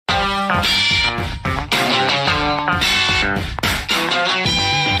All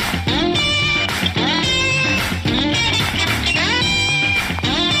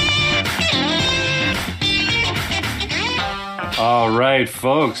right,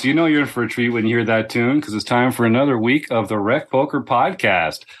 folks, you know you're in for a treat when you hear that tune because it's time for another week of the RecPoker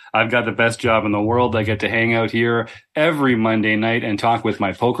podcast. I've got the best job in the world. I get to hang out here every Monday night and talk with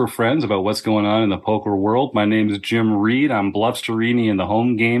my poker friends about what's going on in the poker world. My name is Jim Reid. I'm Bluffsterini in the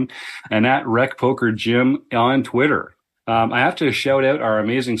home game and at RecPoker Jim on Twitter. I have to shout out our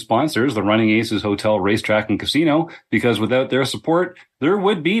amazing sponsors, the Running Aces Hotel, Racetrack, and Casino, because without their support, there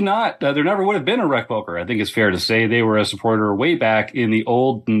never would have been a RecPoker. I think it's fair to say they were a supporter way back in the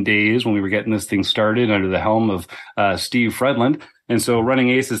olden days when we were getting this thing started under the helm of Steve Fredland. And so Running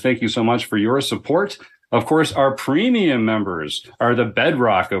Aces, thank you so much for your support. Of course, our premium members are the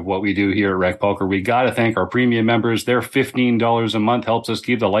bedrock of what we do here at RecPoker. We got to thank our premium members. Their $15 a month helps us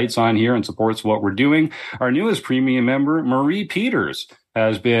keep the lights on here and supports what we're doing. Our newest premium member, Marie Peters,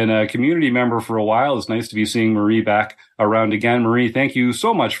 has been a community member for a while. It's nice to be seeing Marie back around again. Marie, thank you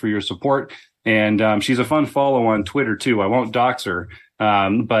so much for your support. And she's a fun follow on Twitter, too. I won't dox her.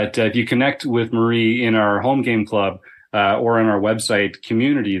 But if you connect with Marie in our home game club or in our website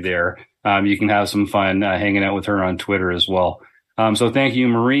community there, you can have some fun hanging out with her on Twitter as well. So thank you,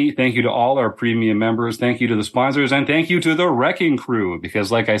 Marie. Thank you to all our premium members. Thank you to the sponsors. And thank you to the RECing Crew,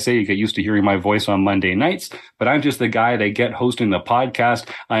 because like I say, you get used to hearing my voice on Monday nights, but I'm just the guy they get hosting the podcast.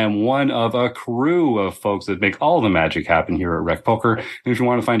 I am one of a crew of folks that make all the magic happen here at RecPoker. And if you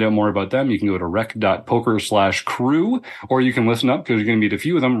want to find out more about them, you can go to rec.poker/crew, or you can listen up because you're going to meet a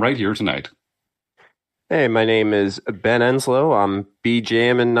few of them right here tonight. Hey, my name is Ben Enslow. I'm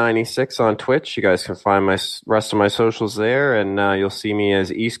BJamin96 on Twitch. You guys can find my rest of my socials there, and you'll see me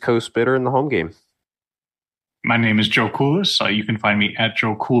as East Coast Bidder in the home game. My name is Joe Coolis. You can find me at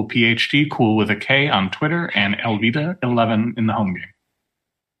Joe Cool PhD, cool with a K on Twitter, and Elvita11 in the home game.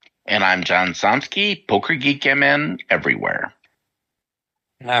 And I'm John Somsky, Poker Geek MN everywhere.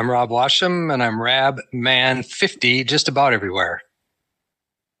 I'm Rob Washam, and I'm Rabman50 just about everywhere.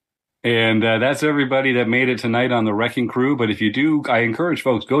 And that's everybody that made it tonight on the RECing Crew. But if you do, I encourage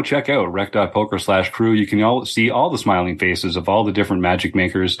folks, go check out rec.poker/crew. You can see all the smiling faces of all the different magic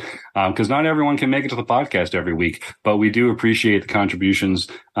makers, because not everyone can make it to the podcast every week. But we do appreciate the contributions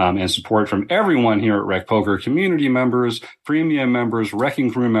and support from everyone here at RecPoker, community members, premium members,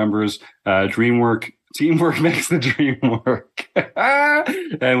 RECing Crew members, Teamwork makes the dream work.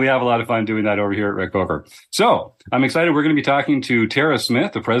 And we have a lot of fun doing that over here at RecPoker. So I'm excited. We're going to be talking to Tara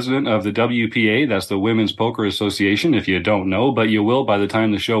Smith, the president of the WPA. That's the Women's Poker Association, if you don't know, but you will by the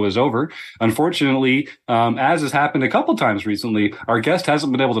time the show is over. Unfortunately, as has happened a couple times recently, our guest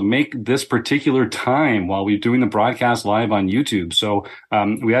hasn't been able to make this particular time while we're doing the broadcast live on YouTube. So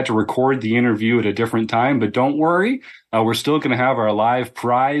we had to record the interview at a different time, but don't worry. We're still going to have our live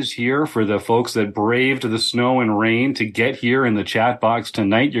prize here for the folks that braved the snow and rain to get here in the chat box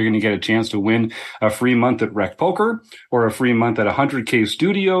tonight. You're going to get a chance to win a free month at RecPoker, or a free month at 100K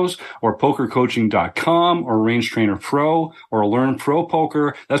Studios, or PokerCoaching.com, or Range Trainer Pro, or Learn Pro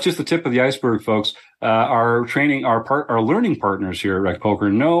Poker. That's just the tip of the iceberg, folks. Our learning partners here at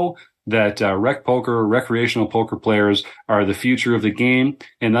RecPoker know that RecPoker, recreational poker players, are the future of the game.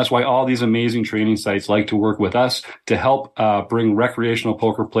 And that's why all these amazing training sites like to work with us to help bring recreational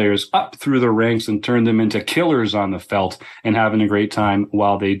poker players up through the ranks and turn them into killers on the felt and having a great time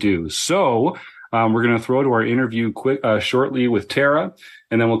while they do. So we're going to throw to our interview shortly with Tara,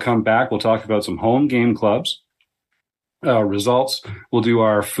 and then we'll come back. We'll talk about some home game clubs. Results. We'll do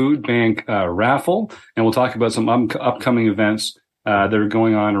our food bank raffle, and we'll talk about some upcoming events that are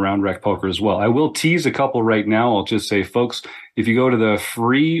going on around RecPoker as well. I will tease a couple right now. I'll just say, folks, if you go to the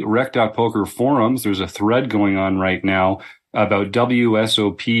free rec.poker forums, there's a thread going on right now about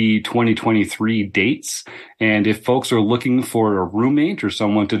WSOP 2023 dates. And if folks are looking for a roommate or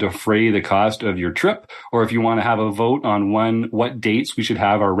someone to defray the cost of your trip, or if you want to have a vote on what dates we should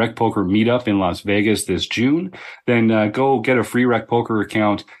have our RecPoker meetup in Las Vegas this June, then go get a free RecPoker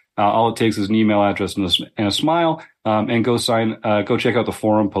account. All it takes is an email address and a smile, and go check out the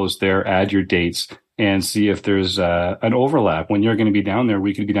forum post there, add your dates, and see if there's an overlap. When you're going to be down there,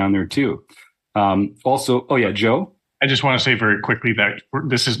 we could be down there too. Joe? I just want to say very quickly that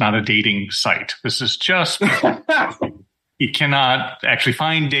this is not a dating site. This is just you cannot actually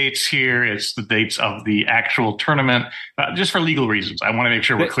find dates here. It's the dates of the actual tournament, just for legal reasons. I want to make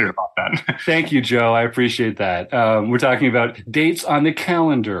sure we're clear about that. Thank you, Joe. I appreciate that. We're talking about dates on the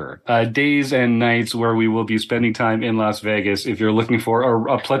calendar, days and nights where we will be spending time in Las Vegas. If you're looking for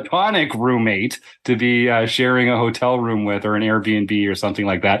a platonic roommate to be sharing a hotel room with, or an Airbnb or something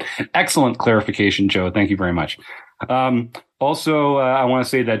like that. Excellent clarification, Joe. Thank you very much. Also, I want to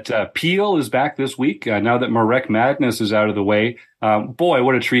say that Peel is back this week. Now that Marek Madness is out of the way, boy,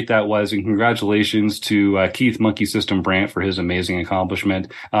 what a treat that was! And congratulations to Keith Monkey System Brandt for his amazing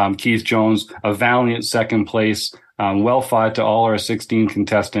accomplishment. Keith Jones, a valiant second place. Well fought to all our 16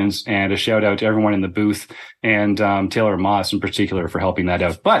 contestants, and a shout out to everyone in the booth and Taylor Moss in particular for helping that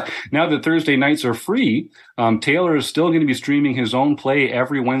out. But now that Thursday nights are free, Taylor is still going to be streaming his own play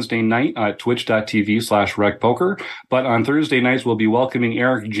every Wednesday night at twitch.tv/RecPoker. But on Thursday nights, we'll be welcoming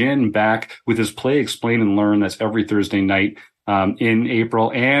Eric Jin back with his Play, Explain, and Learn. That's every Thursday night in April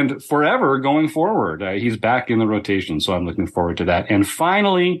and forever going forward. He's back in the rotation, so I'm looking forward to that. And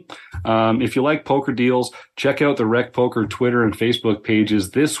finally, if you like poker deals, check out the RecPoker Twitter and Facebook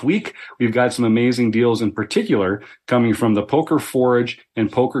pages this week. We've got some amazing deals in particular coming from the Poker Forge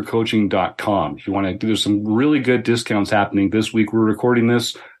and PokerCoaching.com. If you want to, there's some really good discounts happening this week. We're recording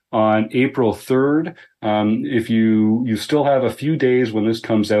this on April 3rd. If you still have a few days when this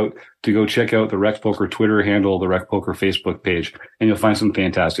comes out to go check out the RecPoker Twitter handle, the RecPoker Facebook page, and you'll find some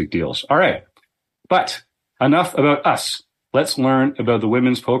fantastic deals. All right. But enough about us. Let's learn about the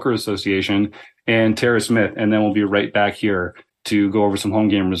Women's Poker Association and Tara Smith, and then we'll be right back here to go over some home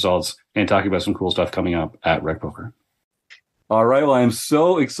game results and talk about some cool stuff coming up at RecPoker. All right. Well, I'm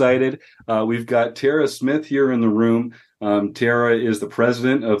so excited. We've got Tara Smith here in the room. Tara is the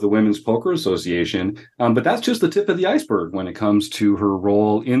president of the Women's Poker Association, but that's just the tip of the iceberg when it comes to her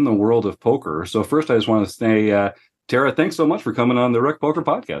role in the world of poker. So first, I just want to say, Tara, thanks so much for coming on the RecPoker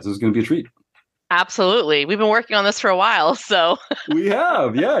podcast. This is going to be a treat. Absolutely. We've been working on this for a while, so. We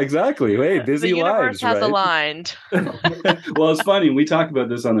have. Yeah, exactly. Hey, busy lives, the universe has right? aligned. Well, it's funny. We talk about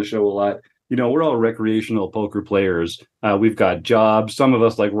this on the show a lot. You know, we're all recreational poker players. We've got jobs. Some of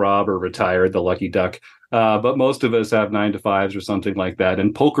us, like Rob, are retired, the lucky duck. But most of us have 9-to-5s or something like that.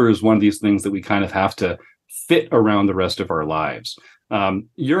 And poker is one of these things that we kind of have to fit around the rest of our lives.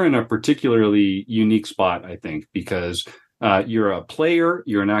 You're in a particularly unique spot, I think, because you're a player,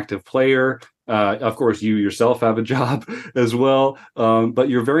 you're an active player. Of course, you yourself have a job as well. But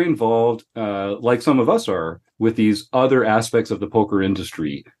you're very involved, like some of us are, with these other aspects of the poker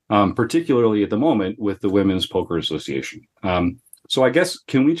industry, particularly at the moment with the Women's Poker Association. So I guess,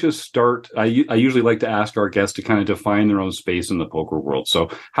 can we just start? I usually like to ask our guests to kind of define their own space in the poker world. So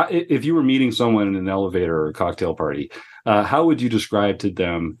if you were meeting someone in an elevator or a cocktail party, how would you describe to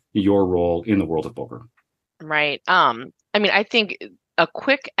them your role in the world of poker? Right. I mean, I think a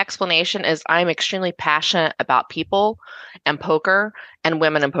quick explanation is I'm extremely passionate about people and poker and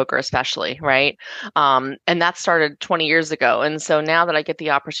women in poker especially, right? And that started 20 years ago. And so now that I get the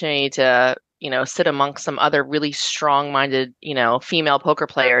opportunity to, sit amongst some other really strong-minded, female poker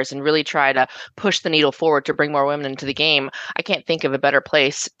players and really try to push the needle forward to bring more women into the game, I can't think of a better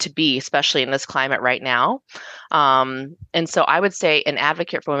place to be, especially in this climate right now. And so I would say an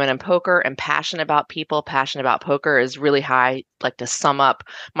advocate for women in poker and passionate about people, passionate about poker is really how I like to sum up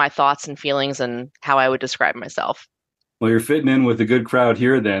my thoughts and feelings and how I would describe myself. Well, you're fitting in with a good crowd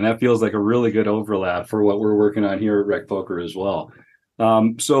here then. That feels like a really good overlap for what we're working on here at RecPoker as well.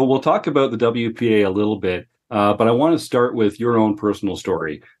 So we'll talk about the WPA a little bit, but I want to start with your own personal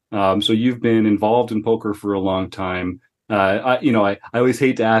story. So you've been involved in poker for a long time. I always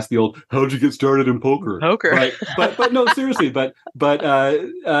hate to ask the old, how'd you get started in poker? Right? But no, seriously, but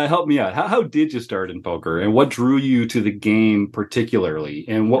help me out. How did you start in poker, and what drew you to the game particularly?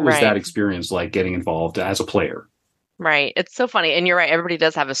 And what was that experience like getting involved as a player? Right. It's so funny. And you're right. Everybody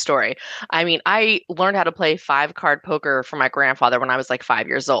does have a story. I mean, I learned how to play 5-card poker from my grandfather when I was like 5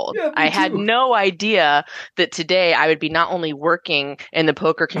 years old. Yeah, I had no idea that today I would be not only working in the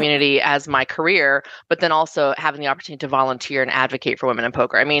poker community as my career, but then also having the opportunity to volunteer and advocate for women in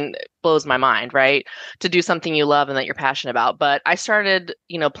poker. I mean, it blows my mind, right? To do something you love and that you're passionate about. But I started,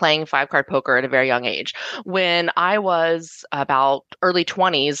 playing 5-card poker at a very young age. When I was about early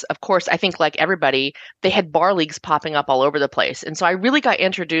 20s, of course, I think like everybody, they had bar leagues popping up all over the place. And so I really got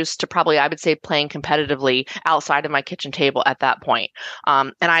introduced to probably, I would say, playing competitively outside of my kitchen table at that point.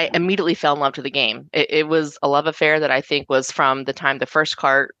 And I immediately fell in love with the game. It was a love affair that I think was from the time the first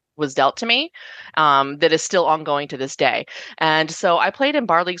card was dealt to me, that is still ongoing to this day. And so I played in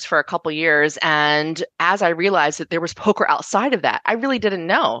bar leagues for a couple years. And as I realized that there was poker outside of that, I really didn't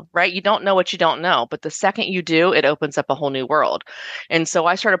know, right? You don't know what you don't know. But the second you do, it opens up a whole new world. And so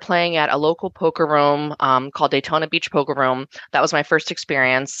I started playing at a local poker room called Daytona Beach Poker Room. That was my first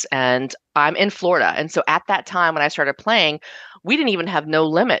experience. And I'm in Florida. And so at that time when I started playing, we didn't even have no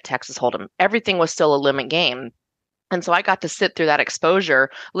limit Texas Hold'em. Everything was still a limit game. And so I got to sit through that exposure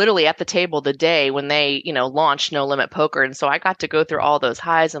literally at the table the day when they, launched No Limit Poker. And so I got to go through all those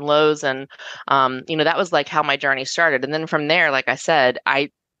highs and lows. And, that was like how my journey started. And then from there, like I said,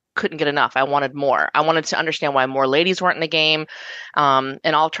 I couldn't get enough. I wanted more. I wanted to understand why more ladies weren't in the game. And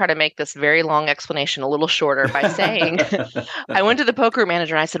I'll try to make this very long explanation a little shorter by saying I went to the poker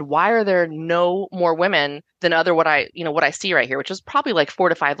manager and I said, why are there no more women than what I see right here, which is probably like 4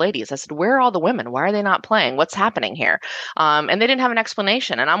 to 5 ladies. I said, where are all the women? Why are they not playing? What's happening here? And they didn't have an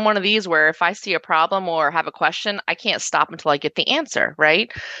explanation. And I'm one of these where if I see a problem or have a question, I can't stop until I get the answer,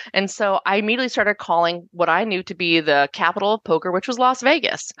 right? And so I immediately started calling what I knew to be the capital of poker, which was Las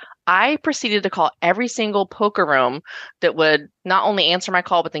Vegas. I proceeded to call every single poker room that would not only answer my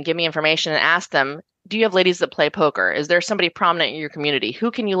call, but then give me information and ask them, do you have ladies that play poker? Is there somebody prominent in your community?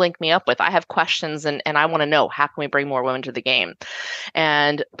 Who can you link me up with? I have questions and I want to know, how can we bring more women to the game?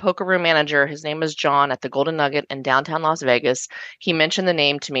 And poker room manager, his name is John at the Golden Nugget in downtown Las Vegas. He mentioned the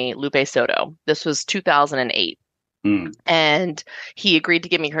name to me, Lupe Soto. This was 2008. And he agreed to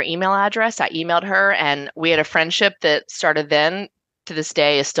give me her email address. I emailed her and we had a friendship that started then. To this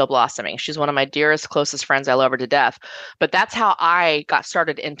day is still blossoming. She's one of my dearest, closest friends. I love her to death. But that's how I got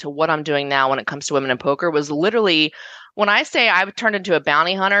started into what I'm doing now when it comes to women in poker, was literally when I say I've turned into a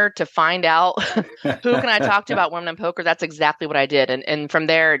bounty hunter to find out who can I talk to about women in poker, that's exactly what I did. And from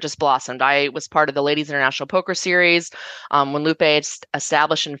there, it just blossomed. I was part of the Ladies International Poker Series. When Lupe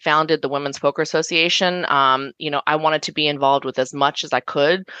established and founded the Women's Poker Association, I wanted to be involved with as much as I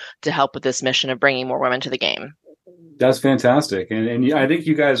could to help with this mission of bringing more women to the game. That's fantastic. And I think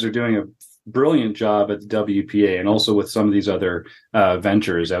you guys are doing a brilliant job at the WPA and also with some of these other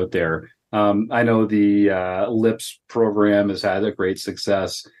ventures out there. I know the LIPS program has had a great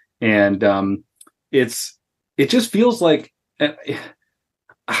success. And it just feels like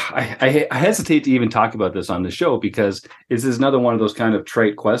I hesitate to even talk about this on the show because this is another one of those kind of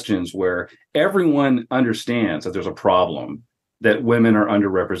trite questions where everyone understands that there's a problem, that women are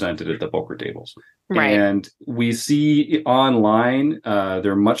underrepresented at the poker tables. Right. And we see online,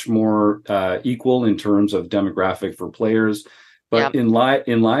 they're much more equal in terms of demographic for players. But in live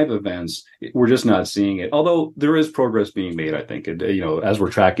events, we're just not seeing it. Although there is progress being made, I think, as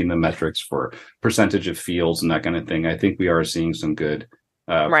we're tracking the metrics for percentage of fields and that kind of thing, I think we are seeing some good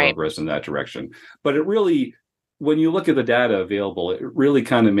progress in that direction. But it really, when you look at the data available, it really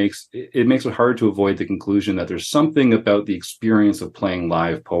kind of makes it hard to avoid the conclusion that there's something about the experience of playing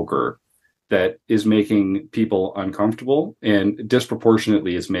live poker that is making people uncomfortable and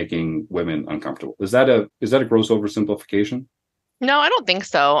disproportionately is making women uncomfortable. Is that a gross oversimplification? No, I don't think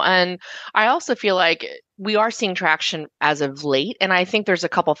so. And I also feel like we are seeing traction as of late. And I think there's a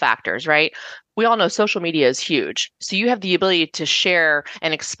couple factors, right? We all know social media is huge. So you have the ability to share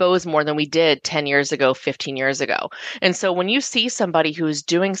and expose more than we did 10 years ago, 15 years ago. And so when you see somebody who's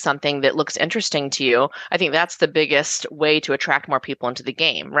doing something that looks interesting to you, I think that's the biggest way to attract more people into the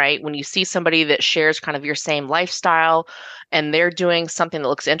game, right? When you see somebody that shares kind of your same lifestyle and they're doing something that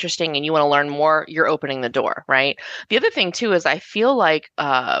looks interesting and you want to learn more, you're opening the door, right? The other thing too is I feel like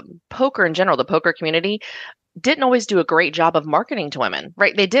poker in general, the poker community, didn't always do a great job of marketing to women,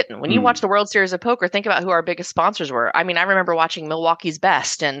 right? They didn't. When you watch the World Series of Poker, think about who our biggest sponsors were. I mean, I remember watching Milwaukee's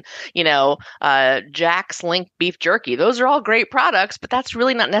Best and, Jack's Link Beef Jerky. Those are all great products, but that's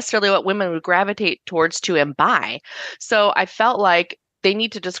really not necessarily what women would gravitate towards to and buy. So I felt like they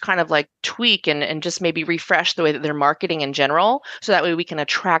need to just kind of like tweak and just maybe refresh the way that they're marketing in general. So that way we can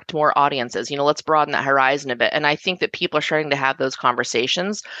attract more audiences. Let's broaden that horizon a bit. And I think that people are starting to have those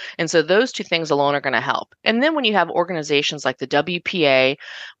conversations. And so those two things alone are going to help. And then when you have organizations like the WPA,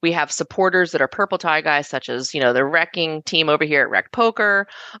 we have supporters that are purple tie guys, such as, the RecCing team over here at RecPoker.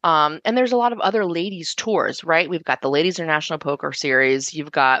 And there's a lot of other ladies tours, right? We've got the Ladies International Poker Series.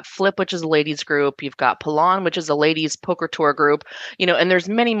 You've got Flip, which is a ladies group. You've got Palan, which is a ladies poker tour group. And there's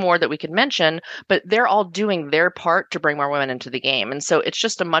many more that we could mention, but they're all doing their part to bring more women into the game. And so it's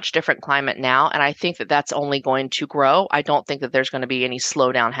just a much different climate now. And I think that that's only going to grow. I don't think that there's going to be any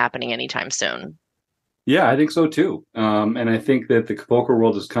slowdown happening anytime soon. Yeah, I think so too. And I think that the poker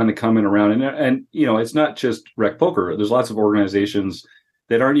world is kind of coming around and it's not just RecPoker. There's lots of organizations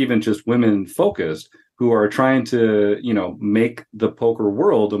that aren't even just women focused who are trying to, make the poker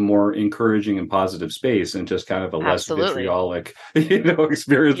world a more encouraging and positive space and just kind of a less vitriolic,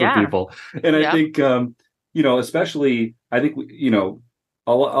 experience for people. And I think, especially, I think,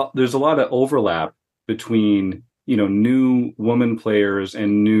 there's a lot of overlap between, new women players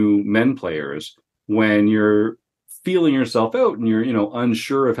and new men players when you're feeling yourself out and you're,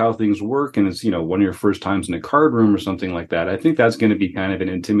 unsure of how things work, and it's, one of your first times in a card room or something like that, I think that's going to be kind of an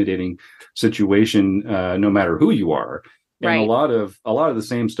intimidating situation, no matter who you are. And Right. a lot of the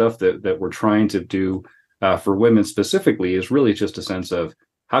same stuff that we're trying to do for women specifically is really just a sense of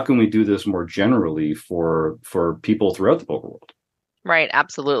how can we do this more generally for people throughout the poker world. Right.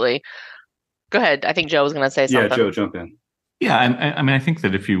 Absolutely. Go ahead. I think Joe was going to say something. Yeah, Joe, jump in. Yeah, and I mean, I think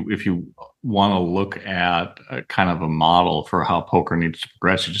that if you want to look at a kind of a model for how poker needs to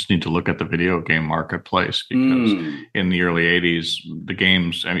progress, you just need to look at the video game marketplace, because in the early 80s, the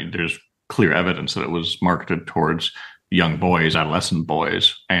games, I mean, there's clear evidence that it was marketed towards young boys, adolescent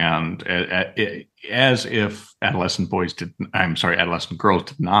boys, and as if adolescent girls did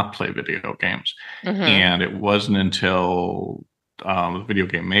not play video games. Mm-hmm. And it wasn't until the video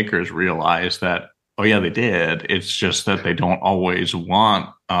game makers realized that, oh yeah, they did. It's just that they don't always want,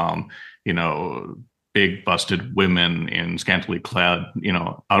 big busted women in scantily clad,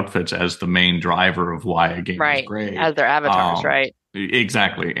 outfits as the main driver of why a game is great. As their avatars, right?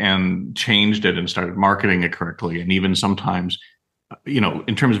 Exactly. And changed it and started marketing it correctly. And even sometimes,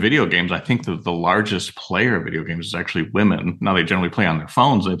 in terms of video games, I think that the largest player of video games is actually women. Now, they generally play on their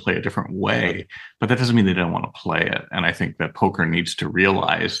phones. They play a different way, but that doesn't mean they don't want to play it. And I think that poker needs to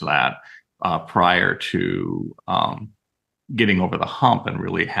realize that prior to getting over the hump and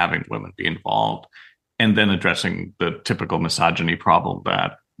really having women be involved, and then addressing the typical misogyny problem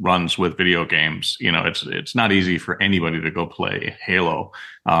that runs with video games. It's not easy for anybody to go play Halo,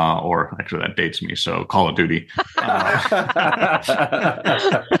 or actually that dates me, so Call of Duty,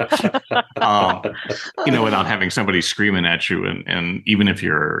 without having somebody screaming at you. And even if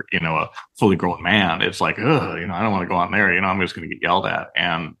you're, a fully grown man, it's like, I don't want to go on there. I'm just going to get yelled at.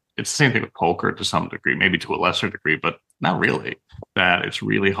 And it's the same thing with poker to some degree, maybe to a lesser degree, but not really. That it's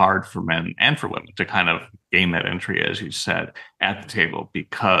really hard for men and for women to kind of gain that entry, as you said, at the table,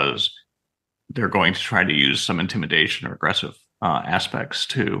 because they're going to try to use some intimidation or aggressive aspects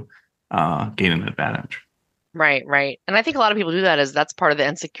to gain an advantage. Right. And I think a lot of people do that as that's part of the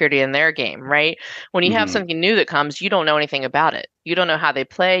insecurity in their game, right? When you have something new that comes, you don't know anything about it. You don't know how they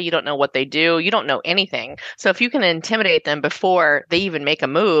play. You don't know what they do. You don't know anything. So if you can intimidate them before they even make a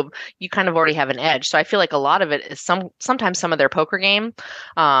move, you kind of already have an edge. So I feel like a lot of it is sometimes some of their poker game.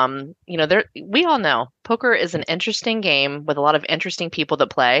 We all know poker is an interesting game with a lot of interesting people that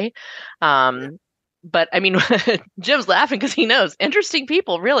play. But I mean, Jim's laughing because he knows interesting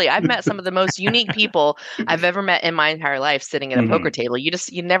people. Really, I've met some of the most unique people I've ever met in my entire life sitting at a poker table. You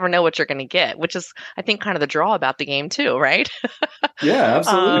never know what you're going to get, which is, I think, kind of the draw about the game too, right? Yeah,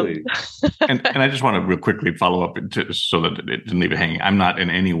 absolutely. And I just want to real quickly follow up so that it didn't leave it hanging. I'm not in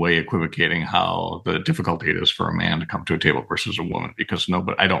any way equivocating how the difficulty it is for a man to come to a table versus a woman, because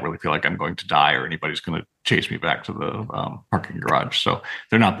I don't really feel like I'm going to die or anybody's going to chase me back to the parking garage. So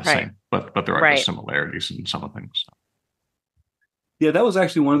they're not the same. But there are just similarities in some of things. Yeah, that was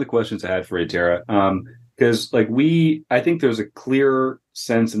actually one of the questions I had for you, Tara. Because I think there's a clear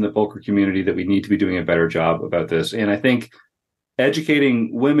sense in the poker community that we need to be doing a better job about this. And I think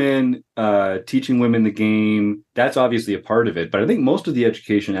educating women, teaching women the game, that's obviously a part of it. But I think most of the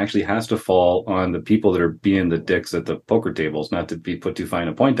education actually has to fall on the people that are being the dicks at the poker tables, not to be put too fine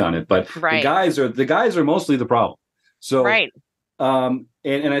a point on it. But the guys are mostly the problem. So, and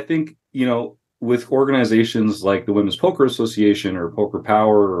I think, with organizations like the Women's Poker Association or Poker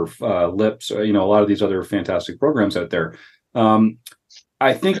Power or LIPS, a lot of these other fantastic programs out there,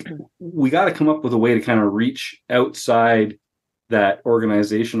 I think we got to come up with a way to kind of reach outside that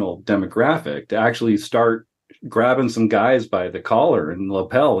organizational demographic to actually start grabbing some guys by the collar and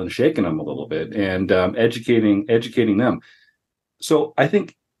lapel and shaking them a little bit and educating them. So I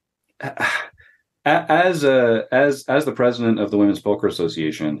think as the president of the Women's Poker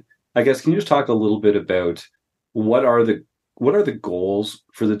Association, I guess, can you just talk a little bit about what are the goals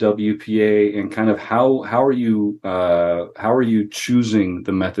for the WPA, and kind of how are you choosing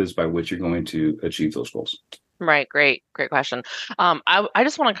the methods by which you're going to achieve those goals? Right. Great question. I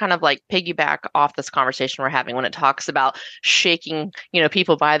just want to kind of piggyback off this conversation we're having when it talks about shaking,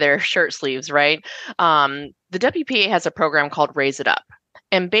 people by their shirt sleeves, right? The WPA has a program called Raise It Up.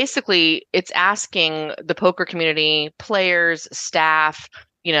 And basically it's asking the poker community, players, staff,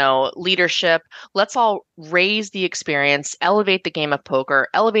 leadership, let's all raise the experience, elevate the game of poker,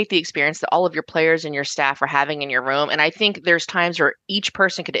 elevate the experience that all of your players and your staff are having in your room. And I think there's times where each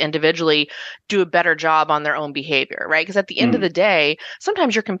person could individually do a better job on their own behavior, right? Because at the end of the day,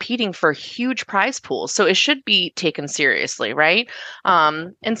 sometimes you're competing for huge prize pools. So it should be taken seriously, right?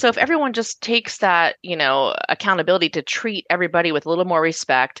 And so if everyone just takes that, accountability to treat everybody with a little more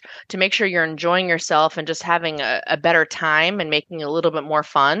respect, to make sure you're enjoying yourself and just having a better time and making it a little bit more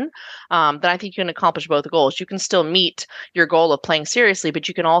fun, then I think you can accomplish both goals. You can still meet your goal of playing seriously, but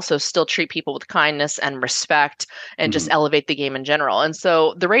you can also still treat people with kindness and respect and just elevate the game in general. And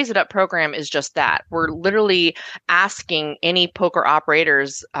so the Raise It Up program is just that. We're literally asking any poker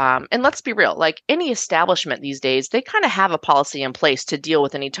operators, and let's be real, like any establishment these days, they kind of have a policy in place to deal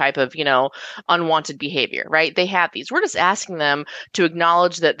with any type of, unwanted behavior, right? They have these. We're just asking them to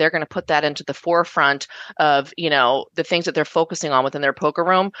acknowledge that they're going to put that into the forefront of, the things that they're focusing on within their poker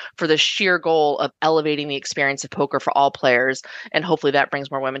room for the sheer goal of elevating the experience of poker for all players. And hopefully that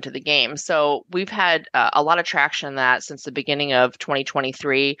brings more women to the game. So we've had a lot of traction in that since the beginning of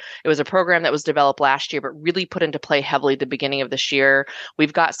 2023. It was a program that was developed last year, but really put into play heavily at the beginning of this year.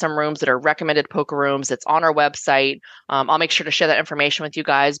 We've got some rooms that are recommended poker rooms. It's on our website. I'll make sure to share that information with you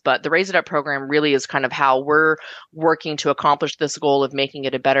guys. But the Raise It Up program really is kind of how we're working to accomplish this goal of making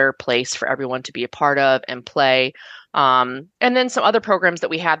it a better place for everyone to be a part of and play. And then some other programs that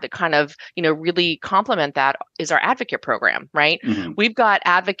we have that kind of, really complement that is our advocate program, right? We've got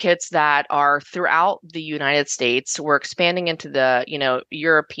advocates that are throughout the United States. We're expanding into the,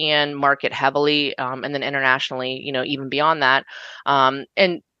 European market heavily, and then internationally, even beyond that.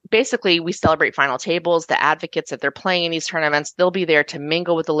 And basically, we celebrate final tables. The advocates that they're playing in these tournaments, they'll be there to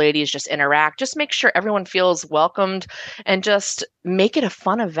mingle with the ladies, just interact, just make sure everyone feels welcomed and just make it a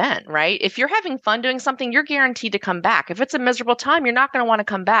fun event, right? If you're having fun doing something, you're guaranteed to come back. If it's a miserable time, you're not going to want to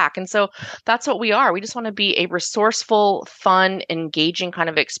come back. And so that's what we are. We just want to be a resourceful, fun, engaging kind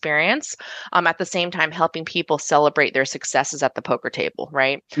of experience, at the same time helping people celebrate their successes at the poker table,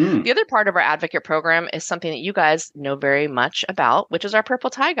 right? The other part of our advocate program is something that you guys know very much about, which is our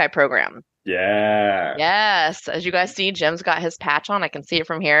Purple Tie Guy program. Yeah. Yes. As you guys see, Jim's got his patch on. I can see it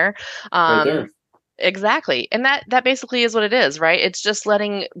from here. Right there. Exactly. And that basically is what it is, right? It's just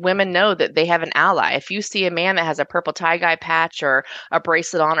letting women know that they have an ally. If you see a man that has a Purple Tie Guy patch or a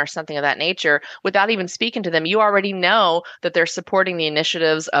bracelet on or something of that nature, without even speaking to them, you already know that they're supporting the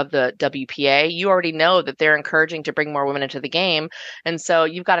initiatives of the WPA. You already know that they're encouraging to bring more women into the game. And so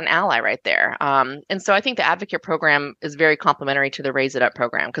you've got an ally right there. And so I think the advocate program is very complementary to the Raise It Up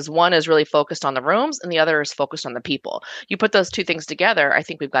program because one is really focused on the rooms and the other is focused on the people. You put those two things together, I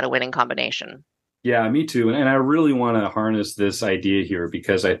think we've got a winning combination. Yeah, me too. And I really want to harness this idea here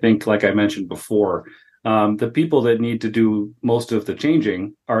because I think, like I mentioned before, the people that need to do most of the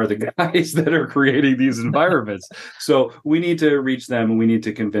changing are the guys that are creating these environments. So we need to reach them and we need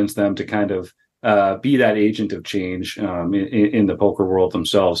to convince them to kind of be that agent of change in the poker world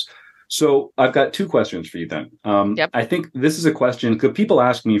themselves. So I've got two questions for you then. Yep. I think this is a question because people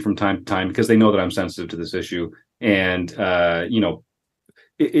ask me from time to time because they know that I'm sensitive to this issue. And,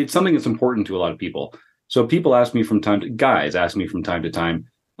 it's something that's important to a lot of people. So people ask me guys ask me from time to time,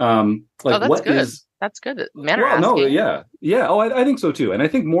 that's what good. is... That's good. Men are asking. No, yeah. Oh, I think so too. And I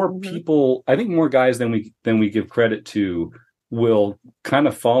think more people, I think more guys than we give credit to will kind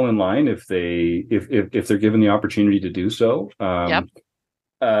of fall in line if they're given the opportunity to do so. Yep.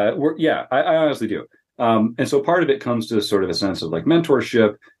 I honestly do. And so part of it comes to sort of a sense of like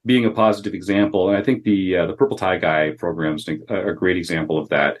mentorship, being a positive example. And I think the Purple Tie Guy program is a great example of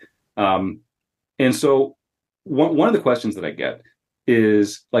that. And so one of the questions that I get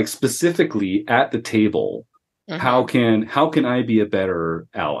is like specifically at the table, how can I be a better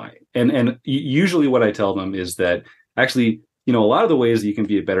ally? And usually what I tell them is that actually, a lot of the ways that you can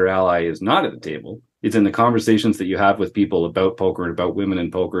be a better ally is not at the table. It's in the conversations that you have with people about poker and about women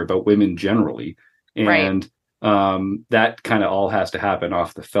in poker, about women generally. And that kind of all has to happen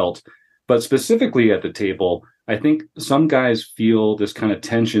off the felt. But specifically at the table, I think some guys feel this kind of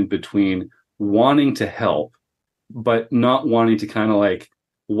tension between wanting to help, but not wanting to kind of like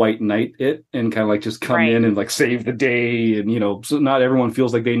white knight it and kind of like just come in and like save the day. And, so not everyone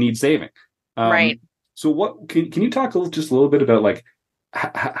feels like they need saving. So what can you talk just a little bit about like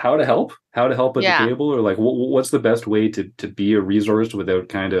how to help at the table, or like what's the best way to be a resource without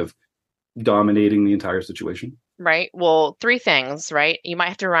kind of dominating the entire situation? Right. Well, three things, right? You might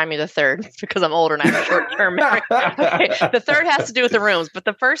have to remind me the third because I'm older and I have a short-term memory. The third has to do with the rooms, but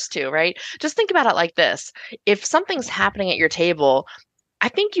the first two, right? Just think about it like this. If something's happening at your table, I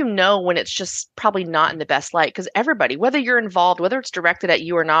think when it's just probably not in the best light, because everybody, whether you're involved, whether it's directed at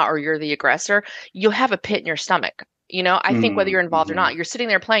you or not, or you're the aggressor, you'll have a pit in your stomach. I think whether you're involved or not, you're sitting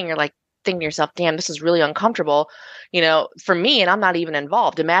there playing, you're like thinking to yourself, damn, this is really uncomfortable, for me, and I'm not even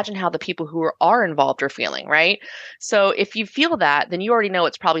involved. Imagine how the people who are involved are feeling, right? So if you feel that, then you already know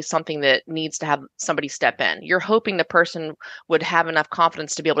it's probably something that needs to have somebody step in. You're hoping the person would have enough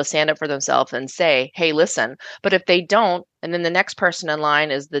confidence to be able to stand up for themselves and say, hey, listen. But if they don't, and then the next person in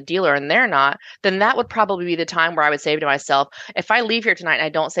line is the dealer and they're not, then that would probably be the time where I would say to myself, if I leave here tonight and I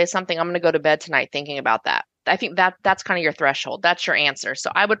don't say something, I'm going to go to bed tonight thinking about that. I think that's kind of your threshold. That's your answer. So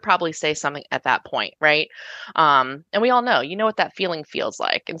I would probably say something at that point, right? And we all know, what that feeling feels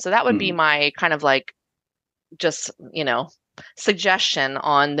like. And so that would be my kind of like just, suggestion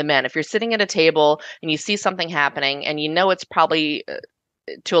on the men. If you're sitting at a table and you see something happening and it's probably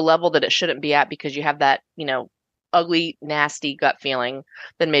to a level that it shouldn't be at because you have that, ugly, nasty gut feeling,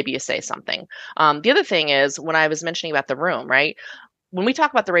 then maybe you say something. The other thing is when I was mentioning about the room, right? When we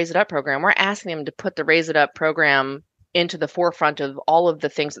talk about the Raise It Up program, we're asking them to put the Raise It Up program into the forefront of all of the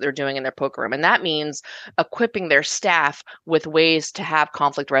things that they're doing in their poker room. And that means equipping their staff with ways to have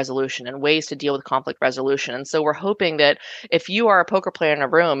conflict resolution and ways to deal with conflict resolution. And so we're hoping that if you are a poker player in a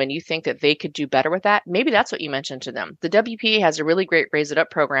room and you think that they could do better with that, maybe that's what you mentioned to them. The WPA has a really great Raise It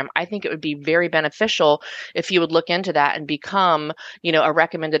Up program. I think it would be very beneficial if you would look into that and become, a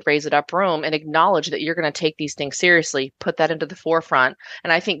recommended Raise It Up room and acknowledge that you're going to take these things seriously, put that into the forefront.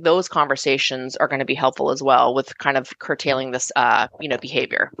 And I think those conversations are going to be helpful as well with kind of curtailing this,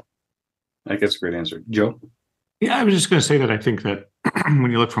 behavior. I think that's a great answer. Joe? Yeah, I was just going to say that I think that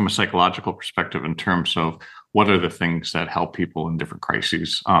when you look from a psychological perspective in terms of what are the things that help people in different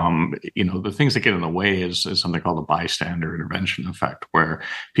crises, the things that get in the way is something called the bystander intervention effect, where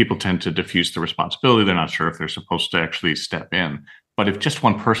people tend to diffuse the responsibility. They're not sure if they're supposed to actually step in. But if just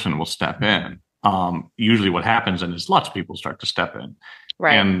one person will step in, usually what happens is lots of people start to step in.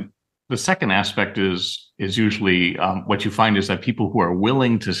 Right. And the second aspect is usually what you find is that people who are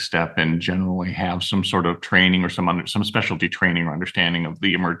willing to step in generally have some sort of training or some specialty training or understanding of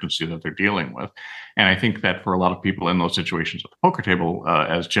the emergency that they're dealing with. And I think that for a lot of people in those situations at the poker table,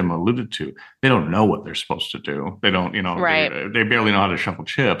 as Jim alluded to, they don't know what they're supposed to do. They don't, right. they barely know how to shuffle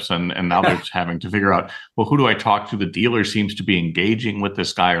chips. And now they're having to figure out, well, who do I talk to? The dealer seems to be engaging with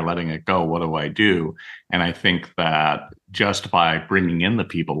this guy or letting it go. What do I do? And I think that just by bringing in the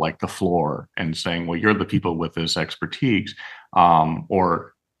people like the floor and saying, well, you're the people with this expertise,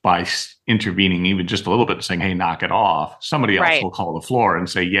 or by intervening even just a little bit and saying, hey, knock it off, somebody else right. will call the floor and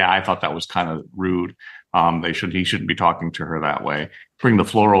say, yeah, I thought that was kind of rude. He shouldn't be talking to her that way. Bring the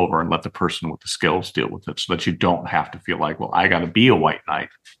floor over and let the person with the skills deal with it so that you don't have to feel like, well, I got to be a white knight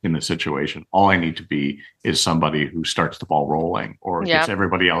in this situation. All I need to be is somebody who starts the ball rolling or gets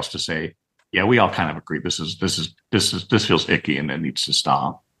everybody else to say, yeah, we all kind of agree. This feels icky and it needs to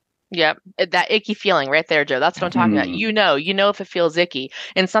stop. Yep. That icky feeling right there, Joe. That's what I'm talking about. You know if it feels icky.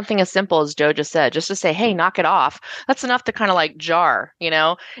 And something as simple as Joe just said, just to say, hey, knock it off. That's enough to kind of like jar,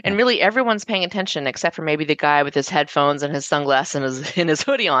 and really everyone's paying attention except for maybe the guy with his headphones and his sunglasses and his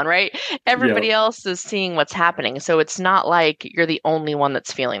hoodie on, right? Everybody else is seeing what's happening. So it's not like you're the only one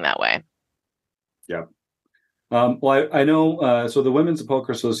that's feeling that way. Yeah. Well, I know, so the Women's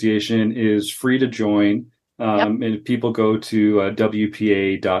Poker Association is free to join. And if people go to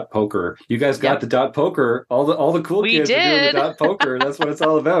WPA.poker, you guys got the .poker. All the cool kids are doing the .poker. That's what it's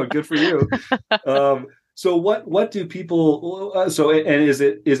all about. Good for you. So what do people? And is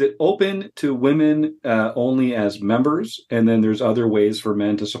it open to women only as members, and then there's other ways for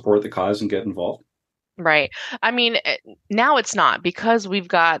men to support the cause and get involved? Right. I mean, now it's not, because we've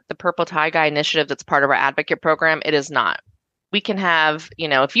got the Purple Tie Guy initiative that's part of our advocate program. It is not. We can have,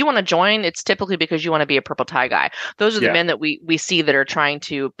 if you want to join, it's typically because you want to be a purple tie guy. Those are the men that we see that are trying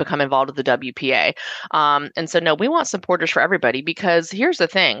to become involved with the WPA. And so, no, we want supporters for everybody, because here's the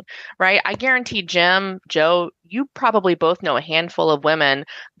thing, right? I guarantee Jim, Joe, you probably both know a handful of women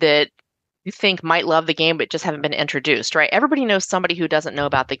that you think might love the game but just haven't been introduced, right? Everybody knows somebody who doesn't know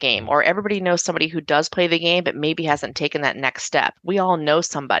about the game, or everybody knows somebody who does play the game but maybe hasn't taken that next step. We all know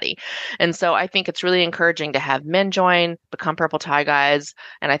somebody. And so I think it's really encouraging to have men join, become purple tie guys.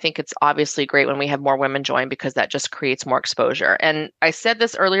 And I think it's obviously great when we have more women join, because that just creates more exposure. And I said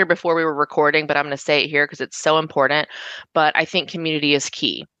this earlier before we were recording, but I'm going to say it here because it's so important. But I think community is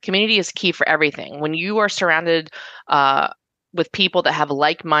key. Community is key for everything. When you are surrounded with people that have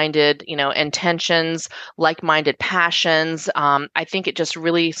like-minded, intentions, like-minded passions, I think it just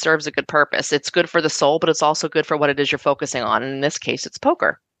really serves a good purpose. It's good for the soul, but it's also good for what it is you're focusing on. And in this case, it's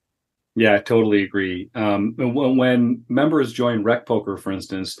poker. Yeah, I totally agree. When members join Rec Poker, for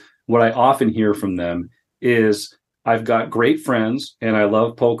instance, what I often hear from them is, I've got great friends and I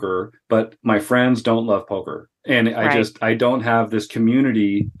love poker, but my friends don't love poker. And Right. I don't have this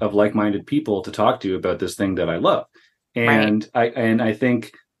community of like-minded people to talk to about this thing that I love. Right. And I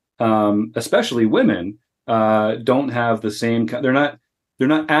think, especially women, don't have the same. They're not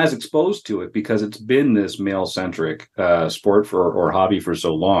as exposed to it because it's been this male-centric sport or hobby for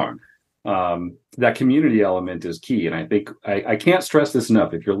so long. That community element is key, and I think I can't stress this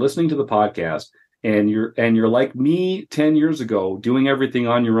enough. If you're listening to the podcast and you're like me 10 years ago, doing everything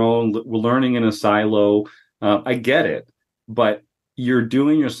on your own, learning in a silo, I get it, but you're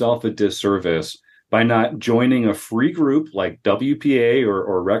doing yourself a disservice by not joining a free group like WPA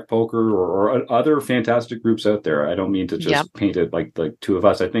or Rec Poker or other fantastic groups out there. I don't mean to just Yep. paint it like the two of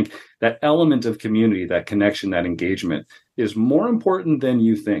us. I think that element of community, that connection, that engagement is more important than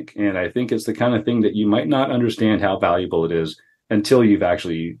you think. And I think it's the kind of thing that you might not understand how valuable it is until you've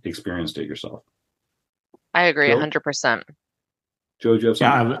actually experienced it yourself. I agree Joe? 100%. Joe, do you have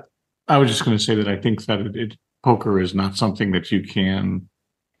something? Yeah, I was just going to say that I think that poker is not something that you can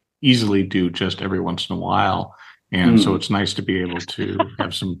easily do just every once in a while. And so it's nice to be able to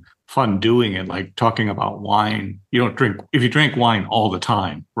have some fun doing it, like talking about wine. You don't drink, if you drink wine all the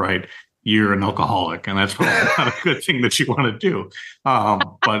time, right? You're an alcoholic, and that's probably not a good thing that you want to do.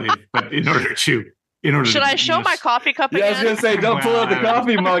 But in order to Should I show my coffee cup Yeah, I was again? going to say, don't pull out the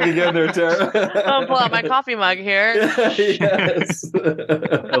coffee mug again there, Tara. I'll pull out my coffee mug here. Yes.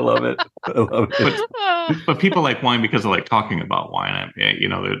 I love it. I love it. But people like wine because they like talking about wine.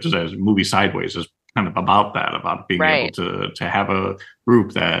 There's a movie Sideways is kind of about that, about being Right. able to have a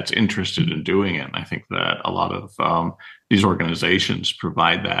group that's interested in doing it. And I think that a lot of these organizations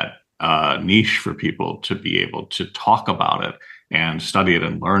provide that niche for people to be able to talk about it and study it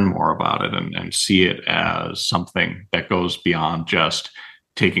and learn more about it and see it as something that goes beyond just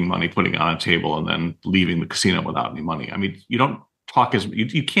taking money, putting it on a table, and then leaving the casino without any money. I mean, you don't talk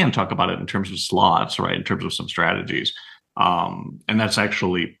you can talk about it in terms of slots, right? In terms of some strategies. And that's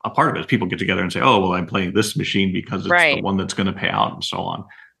actually a part of it. People get together and say, oh, well, I'm playing this machine because it's Right. the one that's going to pay out and so on.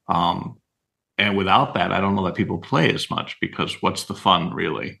 And without that, I don't know that people play as much, because what's the fun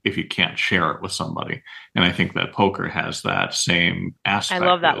really if you can't share it with somebody? And I think that poker has that same aspect. I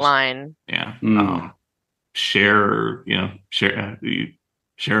love that line. Yeah. Share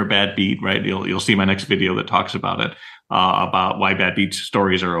a bad beat, right? You'll see my next video that talks about it, about why bad beat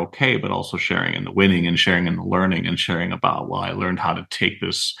stories are okay, but also sharing in the winning and sharing in the learning and sharing about, well, I learned how to take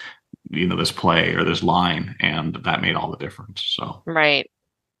this, this play or this line, and that made all the difference. So Right.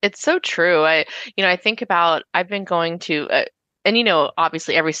 It's so true. I think about, I've been going to, and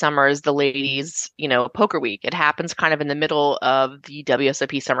obviously every summer is the ladies, poker week. It happens kind of in the middle of the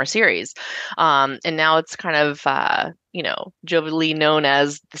WSOP summer series. And now it's kind of, jovially known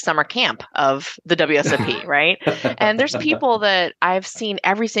as the summer camp of the WSOP, right? And there's people that I've seen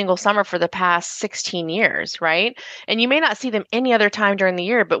every single summer for the past 16 years, right? And you may not see them any other time during the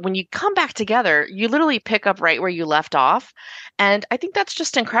year, but when you come back together, you literally pick up right where you left off. And I think that's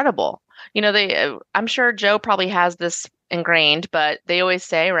just incredible. I'm sure Joe probably has this ingrained, but they always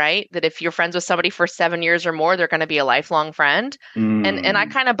say, right, that if you're friends with somebody for 7 years or more, they're going to be a lifelong friend. And I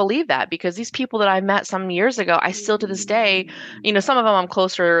kind of believe that, because these people that I met some years ago, I still to this day, some of them I'm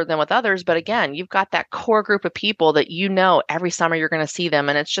closer than with others, but again, you've got that core group of people that every summer you're going to see them.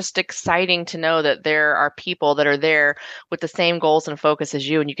 And it's just exciting to know that there are people that are there with the same goals and focus as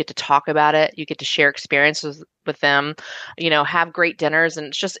you, and you get to talk about it, you get to share experiences with them, have great dinners,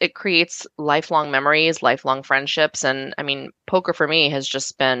 and it creates lifelong memories, lifelong friendships. And I mean, poker for me has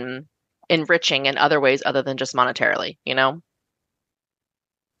just been enriching in other ways other than just monetarily,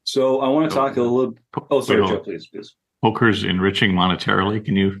 So I want to talk a little. Oh, sorry, Joe, please. Poker's enriching monetarily.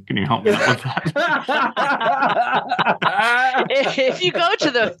 Can you help me out with that? If you go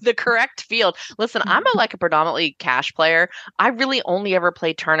to the correct field, listen, I'm a predominantly cash player. I really only ever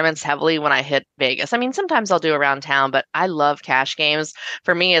play tournaments heavily when I hit Vegas. I mean, sometimes I'll do around town, but I love cash games.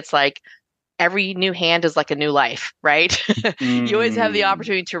 For me, it's like every new hand is like a new life, right? You always have the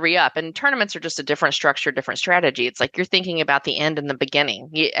opportunity to re-up, and tournaments are just a different structure, different strategy. It's like you're thinking about the end and the beginning.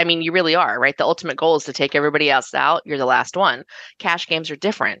 You really are, right? The ultimate goal is to take everybody else out. You're the last one. Cash games are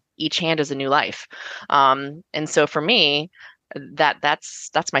different. Each hand is a new life. And so for me,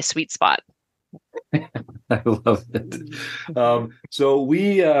 that's my sweet spot. I love it. So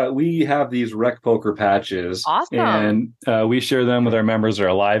we have these Rec Poker patches, awesome, and we share them with our members at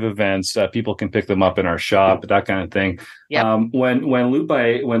our live events. People can pick them up in our shop, that kind of thing. Yep. When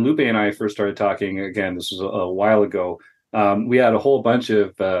Lupe and I first started talking, again, this was a while ago, we had a whole bunch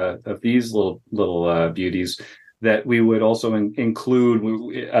of these little beauties that we would also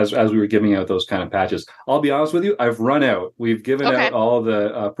include as we were giving out those kind of patches. I'll be honest with you, I've run out. We've given out all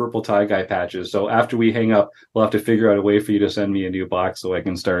the purple tie guy patches. So after we hang up, we'll have to figure out a way for you to send me a new box so I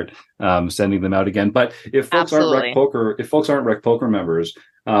can start sending them out again. But if folks aren't Rec Poker members,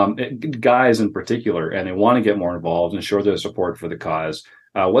 guys in particular, and they want to get more involved and show their support for the cause,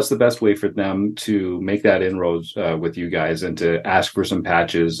 what's the best way for them to make that inroads with you guys and to ask for some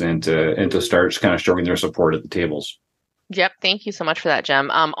patches and to start kind of showing their support at the tables? Yep. Thank you so much for that, Jim.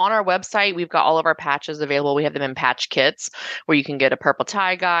 On our website, we've got all of our patches available. We have them in patch kits where you can get a purple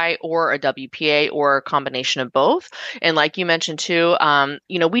tie guy or a WPA or a combination of both. And like you mentioned too,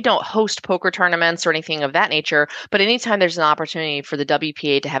 we don't host poker tournaments or anything of that nature, but anytime there's an opportunity for the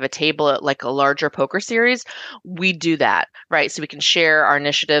WPA to have a table at like a larger poker series, we do that, right? So we can share our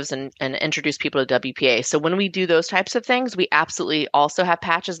initiatives and introduce people to WPA. So when we do those types of things, we absolutely also have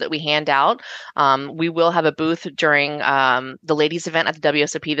patches that we hand out. We will have a booth during the ladies event at the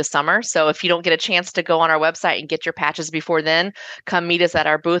WSOP this summer. So if you don't get a chance to go on our website and get your patches before then, come meet us at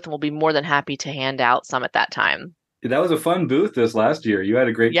our booth and we'll be more than happy to hand out some at that time. That was a fun booth this last year. You had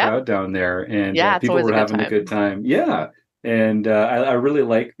a great crowd down there, and people were having a good time. Yeah. And I really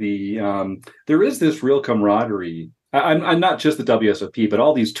like there is this real camaraderie. I'm not just the WSOP, but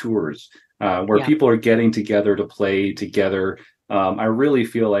all these tours where people are getting together to play together. I really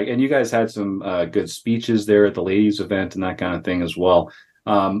feel like, and you guys had some good speeches there at the ladies event and that kind of thing as well.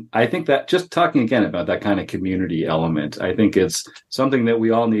 I think that just talking again about that kind of community element, I think it's something that we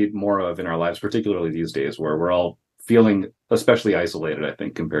all need more of in our lives, particularly these days where we're all feeling especially isolated, I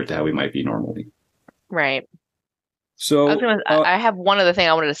think, compared to how we might be normally. Right. So I have one other thing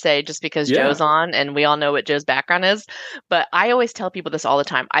I wanted to say just because Joe's on and we all know what Joe's background is, but I always tell people this all the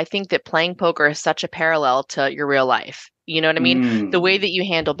time. I think that playing poker is such a parallel to your real life. You know what I mean? The way that you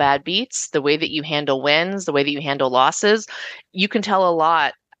handle bad beats, the way that you handle wins, the way that you handle losses, you can tell a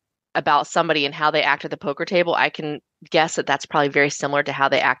lot about somebody and how they act at the poker table. I can guess that that's probably very similar to how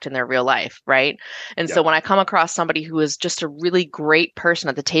they act in their real life, right? And so when I come across somebody who is just a really great person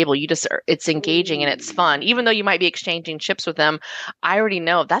at the table, it's engaging and it's fun. Even though you might be exchanging chips with them, I already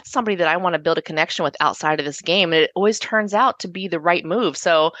know that's somebody that I want to build a connection with outside of this game. And it always turns out to be the right move.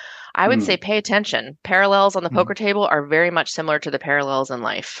 So I would say pay attention. Parallels on the poker table are very much similar to the parallels in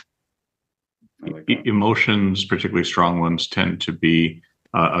life. Emotions, particularly strong ones, tend to be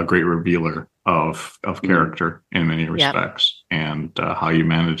a great revealer of character in many respects, and how you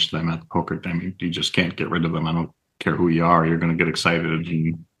manage them at the poker. I mean, you just can't get rid of them. I don't care who you are; you're going to get excited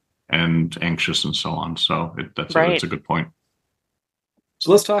and anxious and so on. So that's a good point.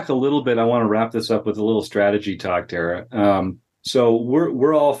 So let's talk a little bit. I want to wrap this up with a little strategy talk, Tara. So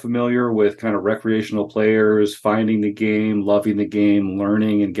we're all familiar with kind of recreational players finding the game, loving the game,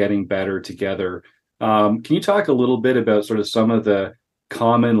 learning and getting better together. Can you talk a little bit about sort of some of the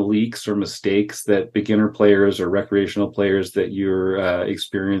common leaks or mistakes that beginner players or recreational players that you're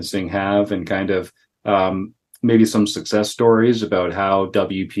experiencing have, and kind of maybe some success stories about how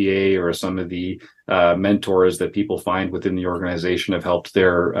WPA or some of the mentors that people find within the organization have helped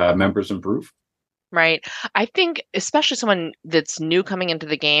their members improve? Right. I think especially someone that's new coming into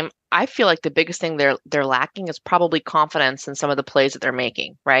the game, I feel like the biggest thing they're lacking is probably confidence in some of the plays that they're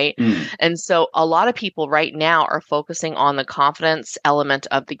making, right? And so a lot of people right now are focusing on the confidence element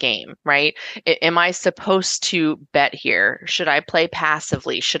of the game, right? Am I supposed to bet here? Should I play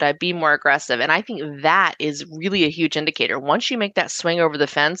passively? Should I be more aggressive? And I think that is really a huge indicator. Once you make that swing over the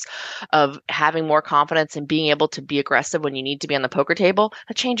fence of having more confidence and being able to be aggressive when you need to be on the poker table,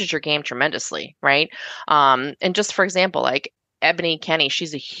 that changes your game tremendously, right? And just for example, like Ebony Kenny,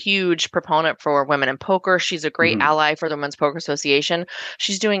 she's a huge proponent for women in poker. She's a great ally for the Women's Poker Association.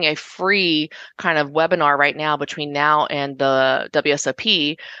 She's doing a free kind of webinar right now between now and the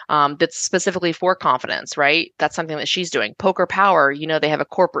WSOP that's specifically for confidence, right? That's something that she's doing. Poker Power, they have a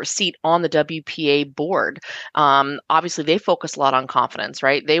corporate seat on the WPA board. Obviously, they focus a lot on confidence,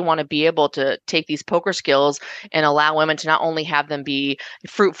 right? They want to be able to take these poker skills and allow women to not only have them be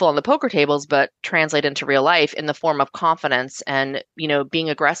fruitful on the poker tables, but translate into real life in the form of confidence and, being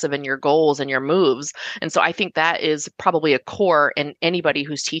aggressive in your goals and your moves. And so I think that is probably a core in anybody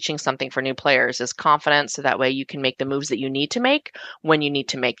who's teaching something for new players is confidence. So that way you can make the moves that you need to make when you need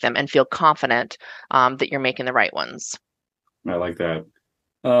to make them and feel confident that you're making the right ones. I like that.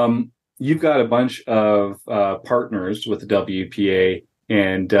 You've got a bunch of partners with the WPA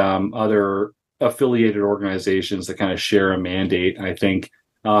and other affiliated organizations that kind of share a mandate, I think.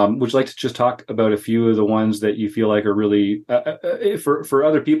 Would you like to just talk about a few of the ones that you feel like are really, for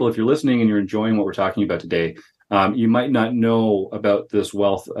other people, if you're listening and you're enjoying what we're talking about today, you might not know about this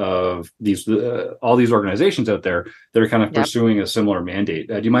wealth of these all these organizations out there that are kind of pursuing a similar mandate.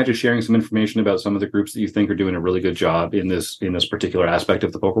 Do you mind just sharing some information about some of the groups that you think are doing a really good job in this particular aspect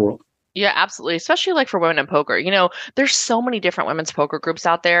of the poker world? Yeah, absolutely. Especially like for women in poker. There's so many different women's poker groups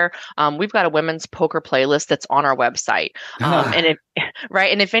out there. We've got a women's poker playlist that's on our website. And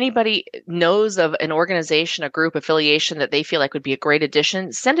if anybody knows of an organization, a group affiliation that they feel like would be a great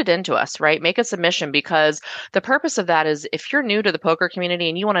addition, send it in to us, right? Make a submission, because the purpose of that is if you're new to the poker community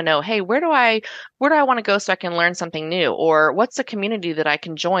and you want to know, hey, where do I want to go so I can learn something new? Or what's a community that I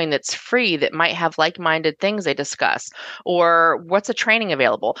can join that's free that might have like-minded things they discuss? Or what's a training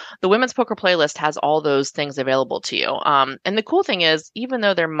available? The Women's Poker Playlist has all those things available to you. And the cool thing is, even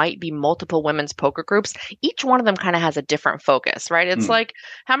though there might be multiple women's poker groups, each one of them kind of has a different focus, right? It's like,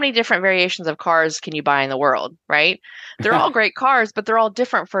 how many different variations of cars can you buy in the world, right? They're all great cars, but they're all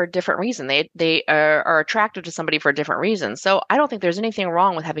different for a different reason. They are attractive to somebody for a different reason. So I don't think there's anything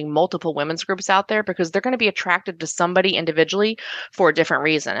wrong with having multiple women's groups out there, because they're going to be attracted to somebody individually for a different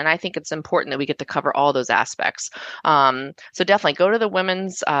reason. And I think it's important that we get to cover all those aspects. So definitely go to the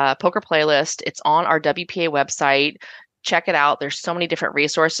women's poker playlist. It's on our WPA website. Check it out. There's so many different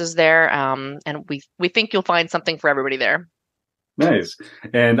resources there, and we think you'll find something for everybody there. Nice.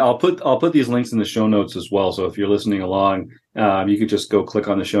 And I'll put these links in the show notes as well. So if you're listening along, you could just go click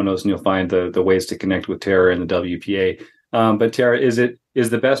on the show notes and you'll find the ways to connect with Tara and the WPA. But Tara, is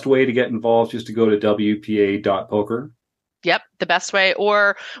the best way to get involved just to go to WPA.poker? Yep, the best way.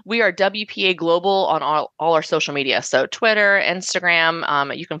 Or we are WPA Global on all our social media. So Twitter,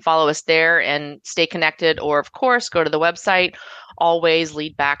 Instagram, you can follow us there and stay connected. Or, of course, go to the website. Always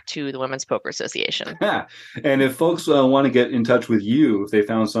lead back to the Women's Poker Association. And if folks want to get in touch with you, if they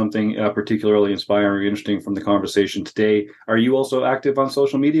found something particularly inspiring or interesting from the conversation today, are you also active on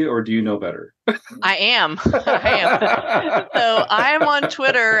social media, or do you know better? I am. So I'm on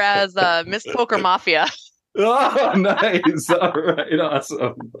Twitter as Miss Poker Mafia. Oh, nice. All right.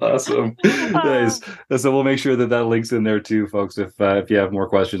 Awesome. Nice. So we'll make sure that link's in there too, folks. If you have more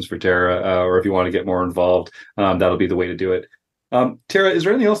questions for Tara, or if you want to get more involved, that'll be the way to do it. Tara, is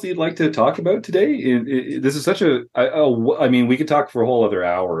there anything else that you'd like to talk about today? This is such I mean, we could talk for a whole other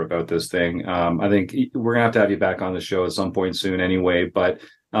hour about this thing. I think we're going to have you back on the show at some point soon anyway. But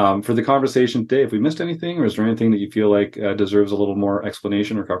for the conversation today, if we missed anything, or is there anything that you feel like deserves a little more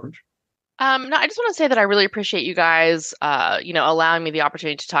explanation or coverage? No, I just want to say that I really appreciate you guys, allowing me the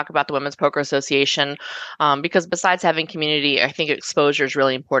opportunity to talk about the Women's Poker Association, because besides having community, I think exposure is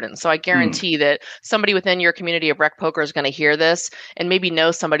really important. So I guarantee that somebody within your community of rec poker is going to hear this and maybe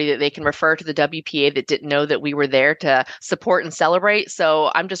know somebody that they can refer to the WPA that didn't know that we were there to support and celebrate. So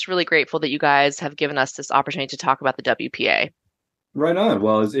I'm just really grateful that you guys have given us this opportunity to talk about the WPA. Right on.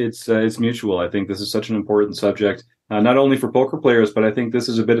 Well, it's mutual. I think this is such an important subject. Not only for poker players, but I think this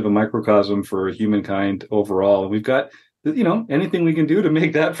is a bit of a microcosm for humankind overall. And we've got, anything we can do to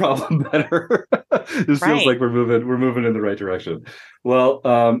make that problem better. This feels like we're moving in the right direction. Well,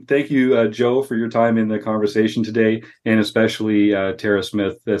 thank you, Joe, for your time in the conversation today, and especially Tara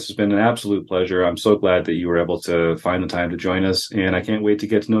Smith. This has been an absolute pleasure. I'm so glad that you were able to find the time to join us, and I can't wait to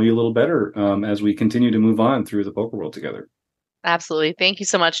get to know you a little better as we continue to move on through the poker world together. Absolutely. Thank you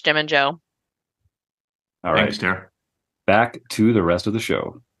so much, Jim and Joe. All right. Thanks, Tara. Back to the rest of the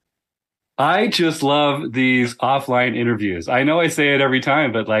show. I just love these offline interviews. I know I say it every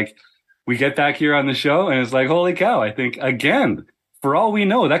time, but we get back here on the show and it's like, holy cow. I think, again, for all we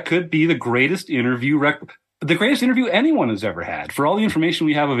know, that could be the greatest interview anyone has ever had. For all the information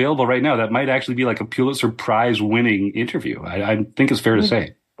we have available right now, that might actually be like a Pulitzer Prize winning interview. I think it's fair to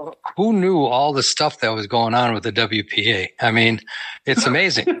say. Who knew all the stuff that was going on with the WPA? I mean, it's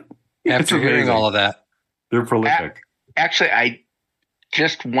amazing. After hearing all of that. They're prolific. Actually,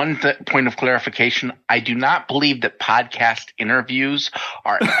 just one point of clarification. I do not believe that podcast interviews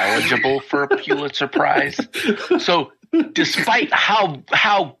are eligible for a Pulitzer Prize. So despite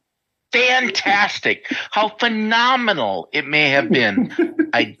how fantastic, how phenomenal it may have been,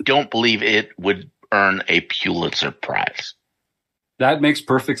 I don't believe it would earn a Pulitzer Prize. That makes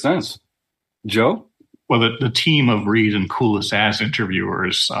perfect sense. Joe? Well, the team of Reid and Koulis as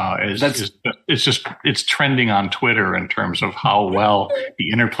interviewers it's trending on Twitter in terms of how well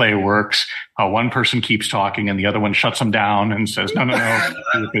the interplay works. How one person keeps talking and the other one shuts them down and says, "No,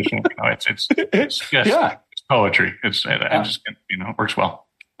 it's poetry. It works well."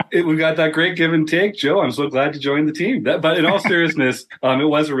 We got that great give and take, Joe. I'm so glad to join the team. But in all seriousness, it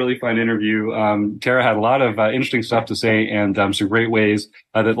was a really fun interview. Tara had a lot of interesting stuff to say, and some great ways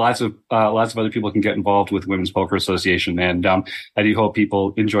that lots of other people can get involved with Women's Poker Association. And I do hope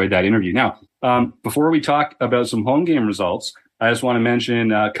people enjoyed that interview. Now, Before we talk about some home game results, I just want to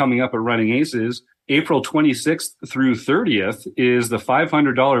mention coming up at Running Aces, April 26th through 30th is the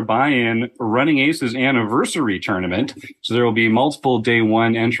 $500 buy-in Running Aces anniversary tournament. So there will be multiple day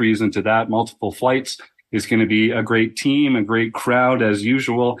one entries into that, multiple flights. It's going to be a great team, a great crowd as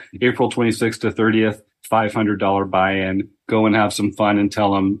usual. April 26th to 30th, $500 buy-in. Go and have some fun and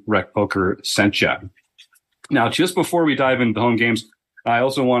tell them RecPoker sent you. Now, just before we dive into the home games, I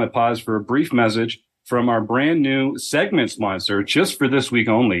also want to pause for a brief message from our brand new segment sponsor, just for this week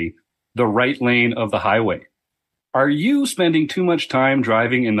only, the right lane of the highway. Are you spending too much time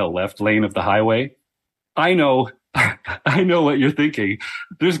driving in the left lane of the highway? I know what you're thinking.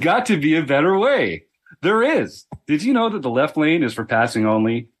 There's got to be a better way. There is. Did you know that the left lane is for passing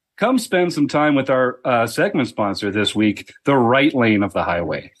only? Come spend some time with our segment sponsor this week, the right lane of the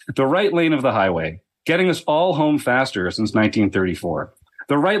highway. The right lane of the highway, getting us all home faster since 1934.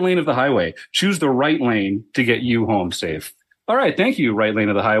 The right lane of the highway. Choose the right lane to get you home safe. All right. Thank you, Right Lane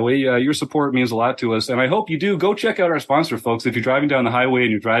of the Highway. Your support means a lot to us, and I hope you do. Go check out our sponsor, folks. If you're driving down the highway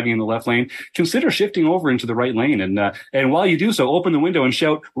and you're driving in the left lane, consider shifting over into the right lane. And while you do so, open the window and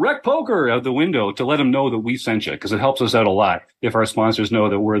shout RecPoker out the window to let them know that we sent you, because it helps us out a lot if our sponsors know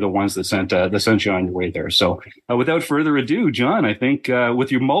that we're the ones that sent you on your way there. So without further ado, John, I think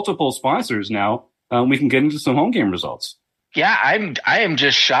with your multiple sponsors now, we can get into some home game results. Yeah, I am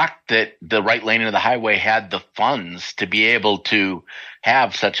just shocked that the Right Lane of the Highway had the funds to be able to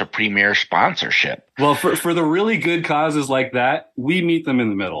have such a premier sponsorship. Well, for the really good causes like that, we meet them in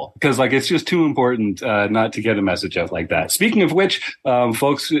the middle, because it's just too important not to get a message out like that. Speaking of which,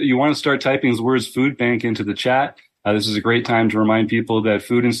 folks, you want to start typing the words food bank into the chat. This is a great time to remind people that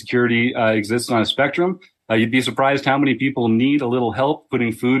food insecurity exists on a spectrum. You'd be surprised how many people need a little help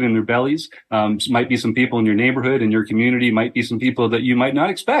putting food in their bellies. Might be some people in your neighborhood, in your community, might be some people that you might not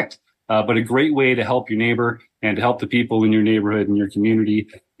expect. But a great way to help your neighbor and to help the people in your neighborhood and your community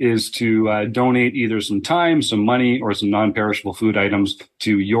is to donate either some time, some money, or some non-perishable food items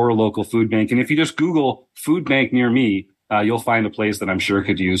to your local food bank. And if you just Google food bank near me, you'll find a place that I'm sure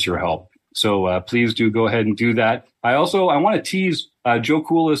could use your help. So please do go ahead and do that. I want to tease, Joe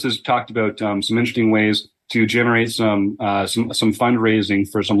Coolis has talked about some interesting ways to generate some fundraising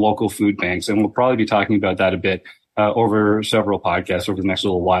for some local food banks. And we'll probably be talking about that a bit over several podcasts over the next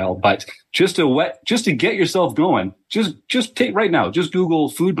little while. But just to get yourself going, just take right now, just Google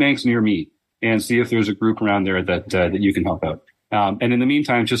food banks near me and see if there's a group around there that you can help out. And in the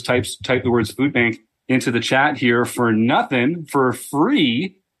meantime, just type the words food bank into the chat here for nothing, for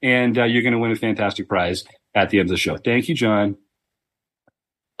free. And you're going to win a fantastic prize at the end of the show. Thank you, John.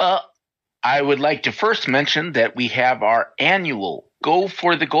 I would like to first mention that we have our annual Go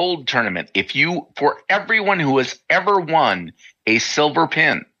for the Gold tournament. For everyone who has ever won a silver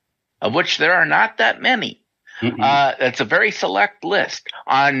pin, of which there are not that many, that's a very select list.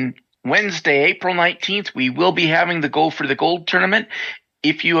 On Wednesday, April 19th, we will be having the Go for the Gold tournament.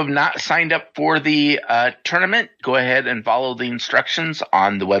 If you have not signed up for the tournament, go ahead and follow the instructions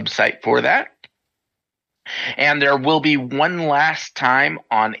on the website for that. And there will be one last time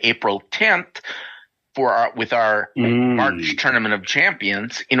on April 10th with our March Tournament of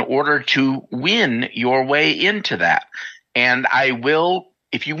Champions in order to win your way into that. And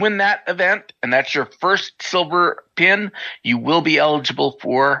if you win that event and that's your first silver pin, you will be eligible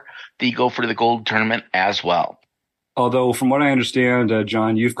for the Go for the Gold tournament as well. Although, from what I understand,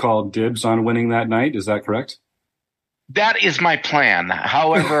 John, you've called dibs on winning that night. Is that correct? That is my plan.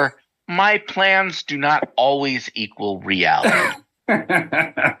 However, my plans do not always equal reality. Well,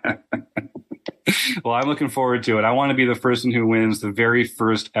 I'm looking forward to it. I want to be the person who wins the very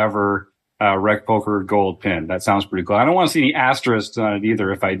first ever RecPoker Gold pin. That sounds pretty cool. I don't want to see any asterisks on it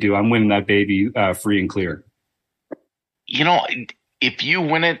either. If I do, I'm winning that baby free and clear. If you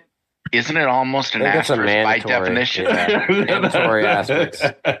win it, isn't it almost an asterisk by definition? Yeah, mandatory asterisks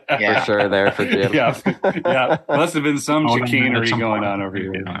for sure there for Jim. Yeah. Must have been some chicanery going on over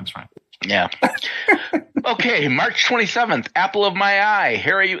here. No, that's right. Yeah. Okay, March 27th, Apple of My Eye.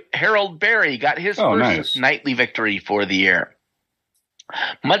 Harold Berry got his first nightly victory for the year.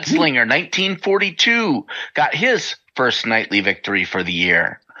 Mudslinger 1942 got his first nightly victory for the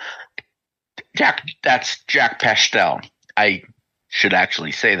year. That's Jack Pastel. I should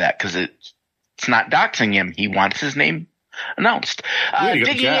actually say that because it's not doxing him. He wants his name announced.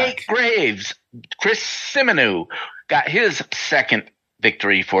 Digging Eight Graves, Chris Simonu got his second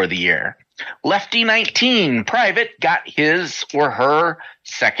victory for the year. Lefty 19 Private got his or her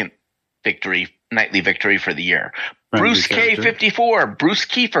second nightly victory for the year. Bruce K54, Bruce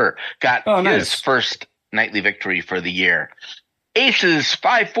Kiefer got his first nightly victory for the year. Aces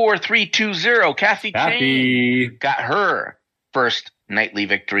 54320. Kathy Chang got her first nightly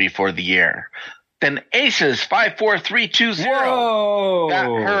victory for the year. Then Aces 54320 got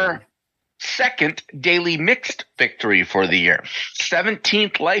her second daily mixed victory for the year.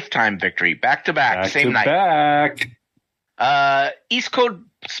 17th lifetime victory, back to back, same night. East Coast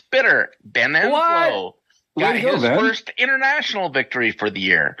Spitter Ben Enslow got his first international victory for the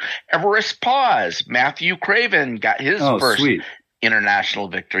year. Everest Pause Matthew Craven got his first international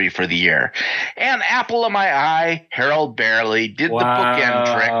victory for the year. And apple of my eye, Harold Barely did the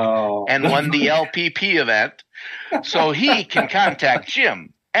bookend trick and won the LPP event. So he can contact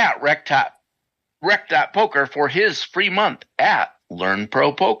Jim at rec.poker for his free month at Learn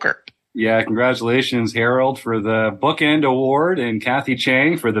Pro Poker. Yeah, congratulations, Harold, for the bookend award, and Kathy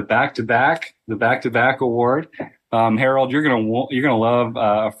Chang for the back-to-back award. Harold, you're gonna love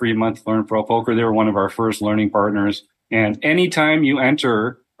a free month Learn Pro Poker. They were one of our first learning partners, and anytime you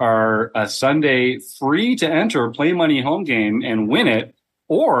enter our Sunday free to enter play money home game and win it,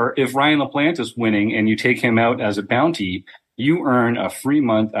 or if Ryan LaPlante is winning and you take him out as a bounty, you earn a free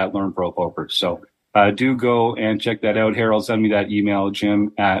month at Learn Pro Poker. So do go and check that out. Harold, send me that email,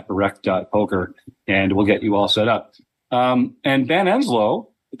 Jim at rec.poker, and we'll get you all set up. And Ben Enslow,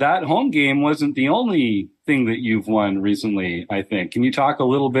 that home game wasn't the only thing that you've won recently, I think. Can you talk a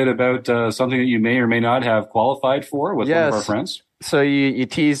little bit about something that you may or may not have qualified for with one of our friends? So you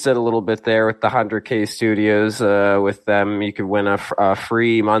teased it a little bit there with the 100K studios. With them, you could win a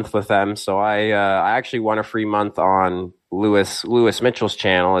free month with them. So I actually won a free month on Lewis Mitchell's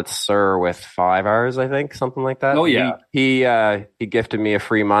channel. It's Sir with 5 R's, I think, something like that. Oh yeah. He gifted me a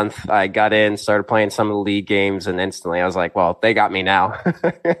free month. I got in, started playing some of the league games, and instantly I was like, well, they got me now.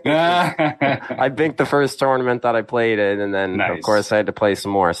 I binked the first tournament that I played in, and then of course I had to play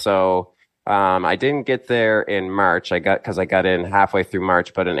some more. So I didn't get there in March. Because I got in halfway through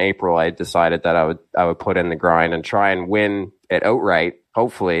March, but in April I decided that I would put in the grind and try and win it outright.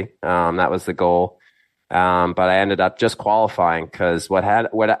 Hopefully, that was the goal. But I ended up just qualifying because what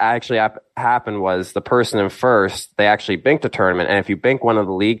actually happened was the person in first, they actually binked a tournament. And if you bink one of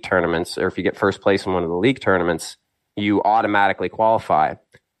the league tournaments, or if you get first place in one of the league tournaments, you automatically qualify.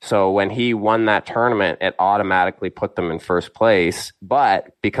 So when he won that tournament, it automatically put them in first place.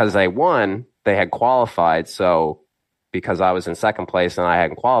 But because they won, they had qualified. So because I was in second place and I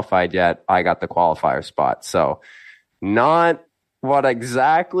hadn't qualified yet, I got the qualifier spot. So not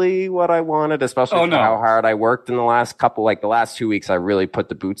exactly what I wanted, especially for how hard I worked in the last the last 2 weeks. I really put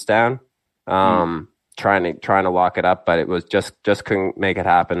the boots down, trying to lock it up, but it was just couldn't make it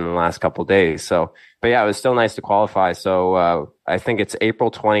happen in the last couple of days. So, but yeah, it was still nice to qualify. So I think it's April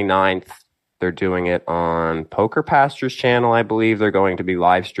 29th. They're doing it on Poker Pastors channel. I believe they're going to be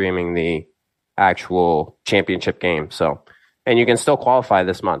live streaming the actual championship game. So, and you can still qualify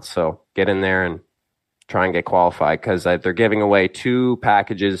this month. So get in there and try and get qualified, because they're giving away 2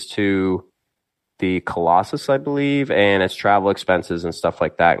 packages to the Colossus, I believe, and it's travel expenses and stuff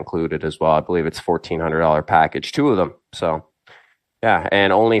like that included as well. I believe it's $1,400 package, 2 of them. So yeah,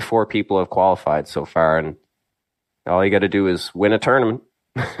 and only 4 people have qualified so far, and all you got to do is win a tournament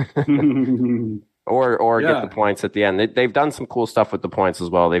or get the points at the end. They've done some cool stuff with the points as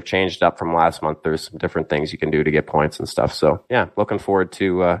well. They've changed up from last month. There's some different things you can do to get points and stuff. So yeah, looking forward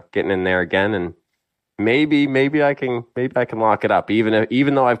to getting in there again, and maybe I can lock it up.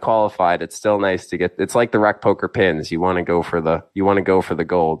 Even though I've qualified, it's still nice to get. It's like the Rec Poker pins. You want to go for the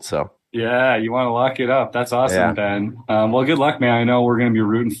gold. So yeah, you want to lock it up. That's awesome, Ben. Well, good luck, man. I know we're going to be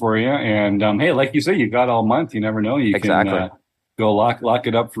rooting for you. And hey, like you say, you got all month. You never know. You can go lock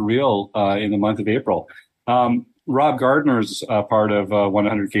it up for real in the month of April. Rob Gardner's part of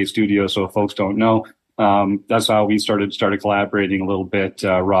 100K Studio. So if folks don't know, that's how we started collaborating a little bit.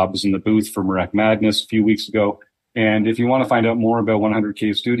 Rob was in the booth for Rec Madness a few weeks ago. And if you want to find out more about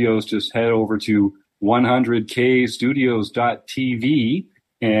 100K Studios, just head over to 100kstudios.tv.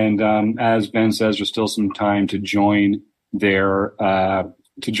 And as Ben says, there's still some time to join their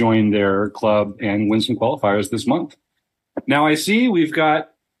club and win some qualifiers this month. Now I see we've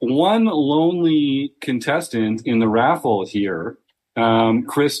got one lonely contestant in the raffle here.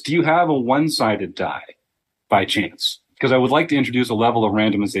 Chris, do you have a one-sided die by chance? Because I would like to introduce a level of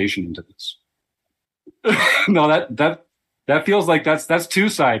randomization into this. No, that feels like that's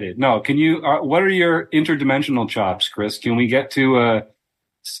two-sided. No, can you? What are your interdimensional chops, Chris? Can we get to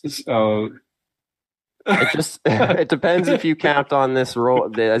It depends if you count on this roll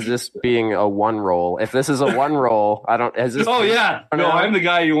as this being a one roll. If this is a one roll, I don't. Is this? Oh yeah, no, I'm the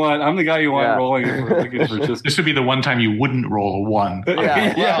guy you want. I'm the guy you want rolling. This would be the one time you wouldn't roll a 1.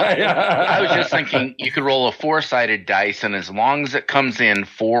 I was just thinking you could roll a 4-sided dice, and as long as it comes in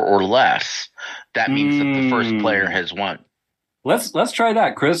 4 or less, that means that the first player has won. Let's try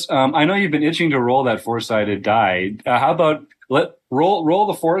that, Chris. I know you've been itching to roll that 4-sided die. How about roll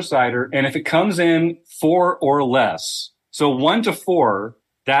the 4-sider, and if it comes in 4 or less, so 1 to 4,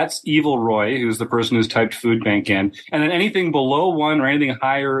 that's Evil Roy, who's the person who's typed food bank in, and then anything below 1 or anything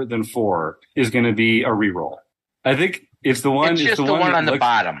higher than 4 is going to be a reroll. I think it's the one. It's just the one on the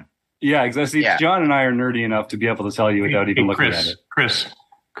bottom. Yeah, exactly. Yeah. John and I are nerdy enough to be able to tell you without even looking at it. Chris,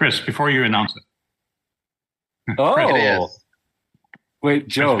 before you announce it. Oh. It is. Wait,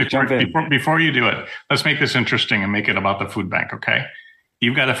 Joe, jump in. Before you do it, let's make this interesting and make it about the food bank, okay?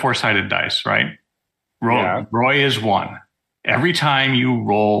 You've got a 4-sided dice, right? Roy is 1. Every time you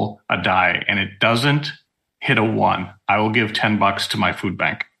roll a die and it doesn't hit a 1, I will give $10 to my food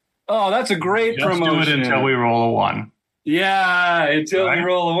bank. Oh, that's a great promotion. Just do it until we roll a 1. Yeah, until we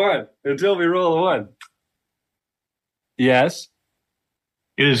roll a 1. Until we roll a 1. Yes.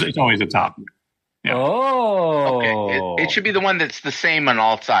 It's always a top. Yeah. Oh, okay. It should be the one that's the same on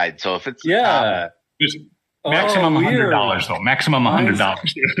all sides. So if it's maximum $100 though. Maximum $100.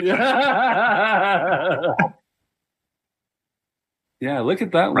 Yeah, look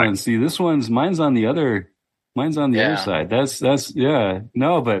at that one. See, this mine's on the other side. That's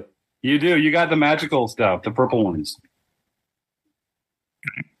no, but you got the magical stuff, the purple ones.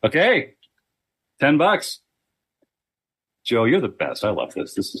 Okay, $10. Joe, you're the best. I love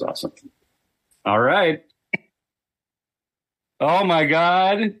this. This is awesome. All right. Oh my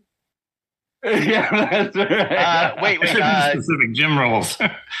God. Yeah, that's right. Wait. Specific Jim rolls.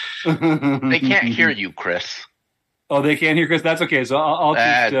 They can't hear you, Chris. Oh, they can't hear Chris. That's okay. So I'll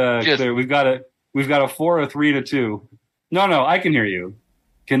just clear. We've got a 4, a 3, and a 2. No, I can hear you.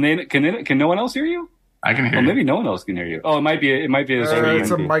 Can no one else hear you? I can hear you. Maybe no one else can hear you. Oh, it might be a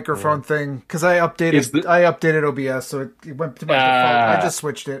it's a microphone thing because I updated OBS, so it went to my default. I just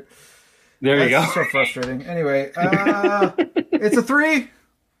switched it. There you go. So frustrating. Anyway, it's a 3.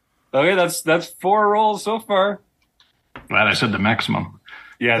 Okay, that's 4 rolls so far. Glad I said the maximum.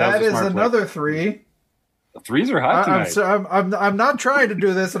 Yeah, that is another 3. The 3s are hot tonight. I'm not trying to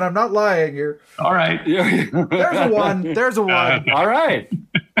do this, and I'm not lying here. All right. There's a 1. There's a 1. All right.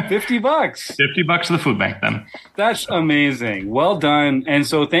 $50. $50 to the food bank then. That's amazing. Well done. And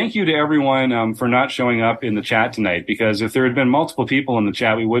so thank you to everyone for not showing up in the chat tonight, because if there had been multiple people in the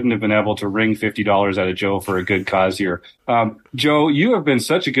chat, we wouldn't have been able to wring $50 out of Joe for a good cause here. Joe, you have been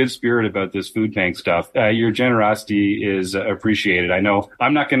such a good spirit about this food bank stuff. Your generosity is appreciated. I know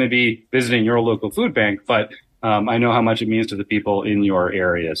I'm not going to be visiting your local food bank, but I know how much it means to the people in your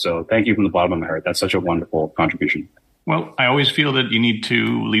area. So thank you from the bottom of my heart. That's such a wonderful contribution. Well, I always feel that you need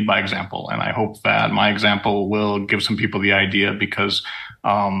to lead by example, and I hope that my example will give some people the idea. Because,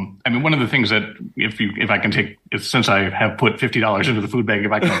 one of the things that if I can take, since I have put $50 into the food bank,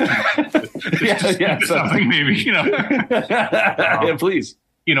 if I can, something maybe, yeah, please.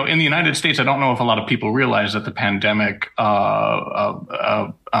 In the United States, I don't know if a lot of people realize that the pandemic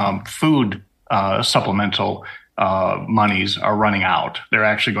food supplemental monies are running out. They're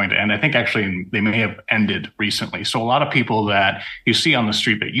actually going to end. I think actually they may have ended recently. So a lot of people that you see on the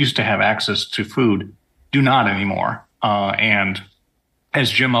street that used to have access to food do not anymore. And as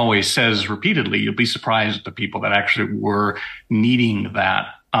Jim always says repeatedly, you'll be surprised at the people that actually were needing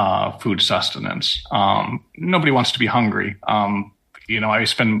that food sustenance. Nobody wants to be hungry. I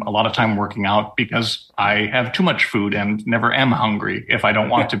spend a lot of time working out because I have too much food and never am hungry if I don't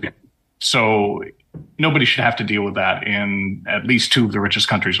want to be. So nobody should have to deal with that in at least 2 of the richest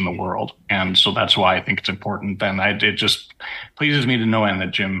countries in the world. And so that's why I think it's important. And it just pleases me to no end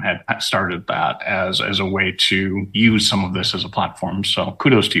that Jim had started that as a way to use some of this as a platform. So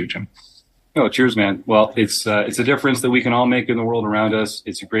kudos to you, Jim. Oh, cheers, man. Well, it's a difference that we can all make in the world around us.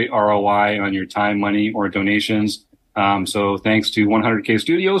 It's a great ROI on your time, money, or donations. So thanks to 100K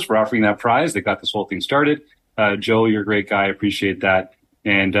Studios for offering that prize that got this whole thing started. Joe, you're a great guy. I appreciate that.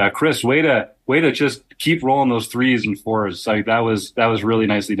 And Chris, way to just keep rolling those 3s and 4s. Like that was really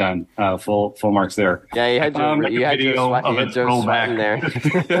nicely done. Full marks there. Yeah, you had Joe sweating there.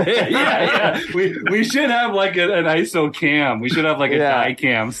 yeah. We should have like an ISO cam. We should have like a die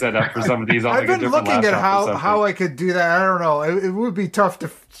cam set up for some of these. I've been looking at how I could do that. I don't know. It would be tough to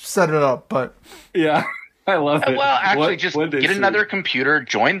set it up, but yeah. I love it. Well, actually, just get another computer,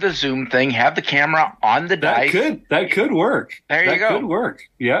 join the Zoom thing, have the camera on the dice. That could work. There you go. That could work.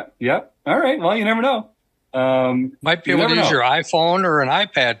 Yeah. All right. Well, you never know. Might be able to use your iPhone or an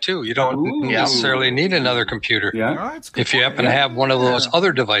iPad too. You don't necessarily need another computer. Yeah. If you happen to have one of those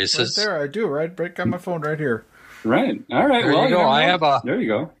other devices. Right there, I do. Right, got my phone right here. Right. All right. There well, you go. There you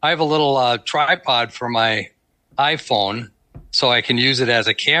go. I have a little tripod for my iPhone, so I can use it as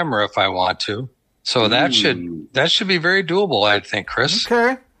a camera if I want to. So that should be very doable, I think, Chris.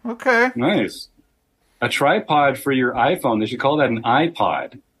 Okay. Nice. A tripod for your iPhone. They should call that an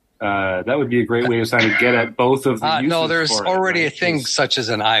iPod. That would be a great way of trying to get at both of the uses. No, there's already a thing such as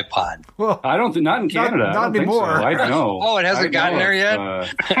an iPod. Well, I don't think, not in Canada. Not anymore. So. I know. Oh, it hasn't gotten there yet?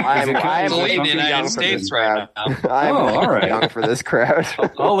 I'm way in the United States right now. I'm all right. young for this crowd.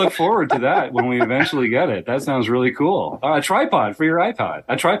 I'll look forward to that when we eventually get it. That sounds really cool. A tripod for your iPod.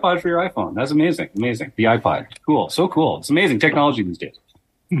 A tripod for your iPhone. That's amazing. Amazing. The iPod. Cool. So cool. It's amazing technology these days.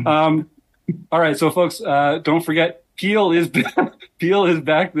 All right. So, folks, don't forget, Peel is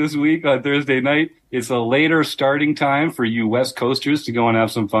back this week on Thursday night. It's a later starting time for you West Coasters to go and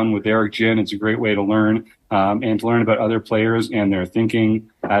have some fun with Eric Gin. It's a great way to learn and to learn about other players and their thinking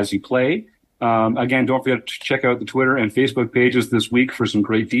as you play. Again, don't forget to check out the Twitter and Facebook pages this week for some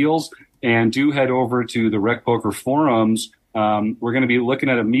great deals. And do head over to the RecPoker forums. We're going to be looking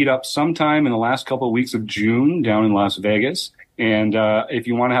at a meetup sometime in the last couple of weeks of June down in Las Vegas. And if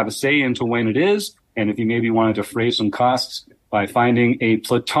you want to have a say into when it is, and if you maybe wanted to defray some costs by finding a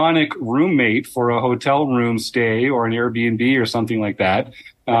platonic roommate for a hotel room stay or an Airbnb or something like that,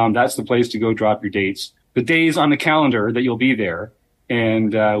 that's the place to go drop your dates. The days on the calendar that you'll be there.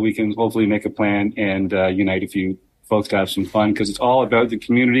 And we can hopefully make a plan and unite a few folks to have some fun, because it's all about the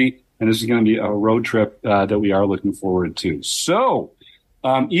community. And this is going to be a road trip that we are looking forward to. So,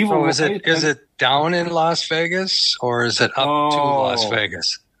 Evil. So is it down in Las Vegas or is it up to Las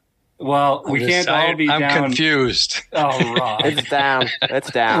Vegas? Well, we can't all be down. I'm confused. Oh, Rob. It's down.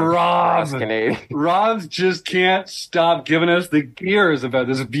 It's down. Rob just can't stop giving us the gears about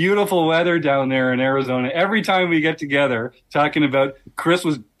this beautiful weather down there in Arizona. Every time we get together, talking about Chris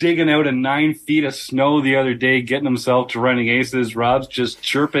was digging out 9 feet of snow the other day, getting himself to running aces. Rob's just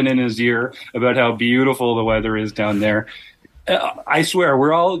chirping in his ear about how beautiful the weather is down there. I swear,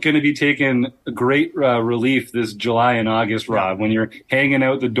 we're all going to be taking great relief this July and August, Rob, when you're hanging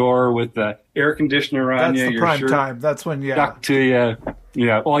out the door with the air conditioner on you. That's the prime time. That's when, stuck to you.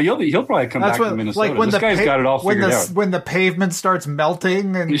 Yeah. Well, he'll probably come back to Minnesota. Like when this guy's got it all figured out. When the pavement starts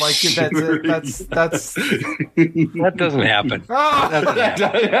melting and like that's that doesn't happen.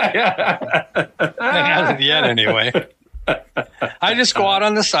 That hasn't yet, anyway. I just go out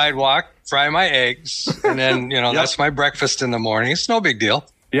on the sidewalk, fry my eggs, and then, that's my breakfast in the morning. It's no big deal.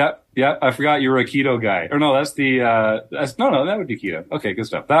 Yeah. I forgot you're a keto guy. Or no, that would be keto. Okay, good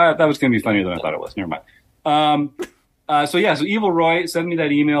stuff. That was going to be funnier than I thought it was. Never mind. So Evil Roy, send me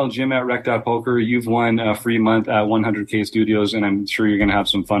that email, jim@rec.poker. You've won a free month at 100K Studios, and I'm sure you're going to have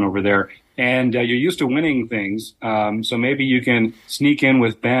some fun over there. And you're used to winning things, so maybe you can sneak in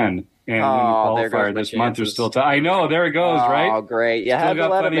with Ben. And qualifier this month there's still time. I know, there it goes, right? Oh, great. You had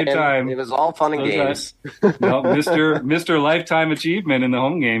plenty of time. It was all fun and games. No, Mr. Lifetime Achievement in the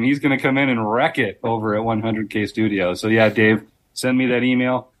home game. He's going to come in and wreck it over at 100K Studios. So, Dave, send me that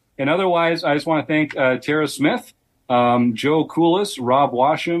email. And otherwise, I just want to thank Tara Smith, Joe Coolis, Rob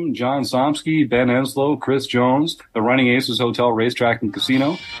Washam, John Somsky, Ben Enslow, Chris Jones, the Running Aces Hotel, Racetrack, and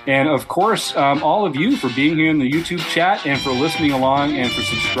Casino. And, of course, all of you for being here in the YouTube chat and for listening along and for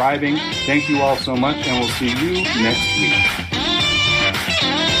subscribing. Thank you all so much, and we'll see you next week.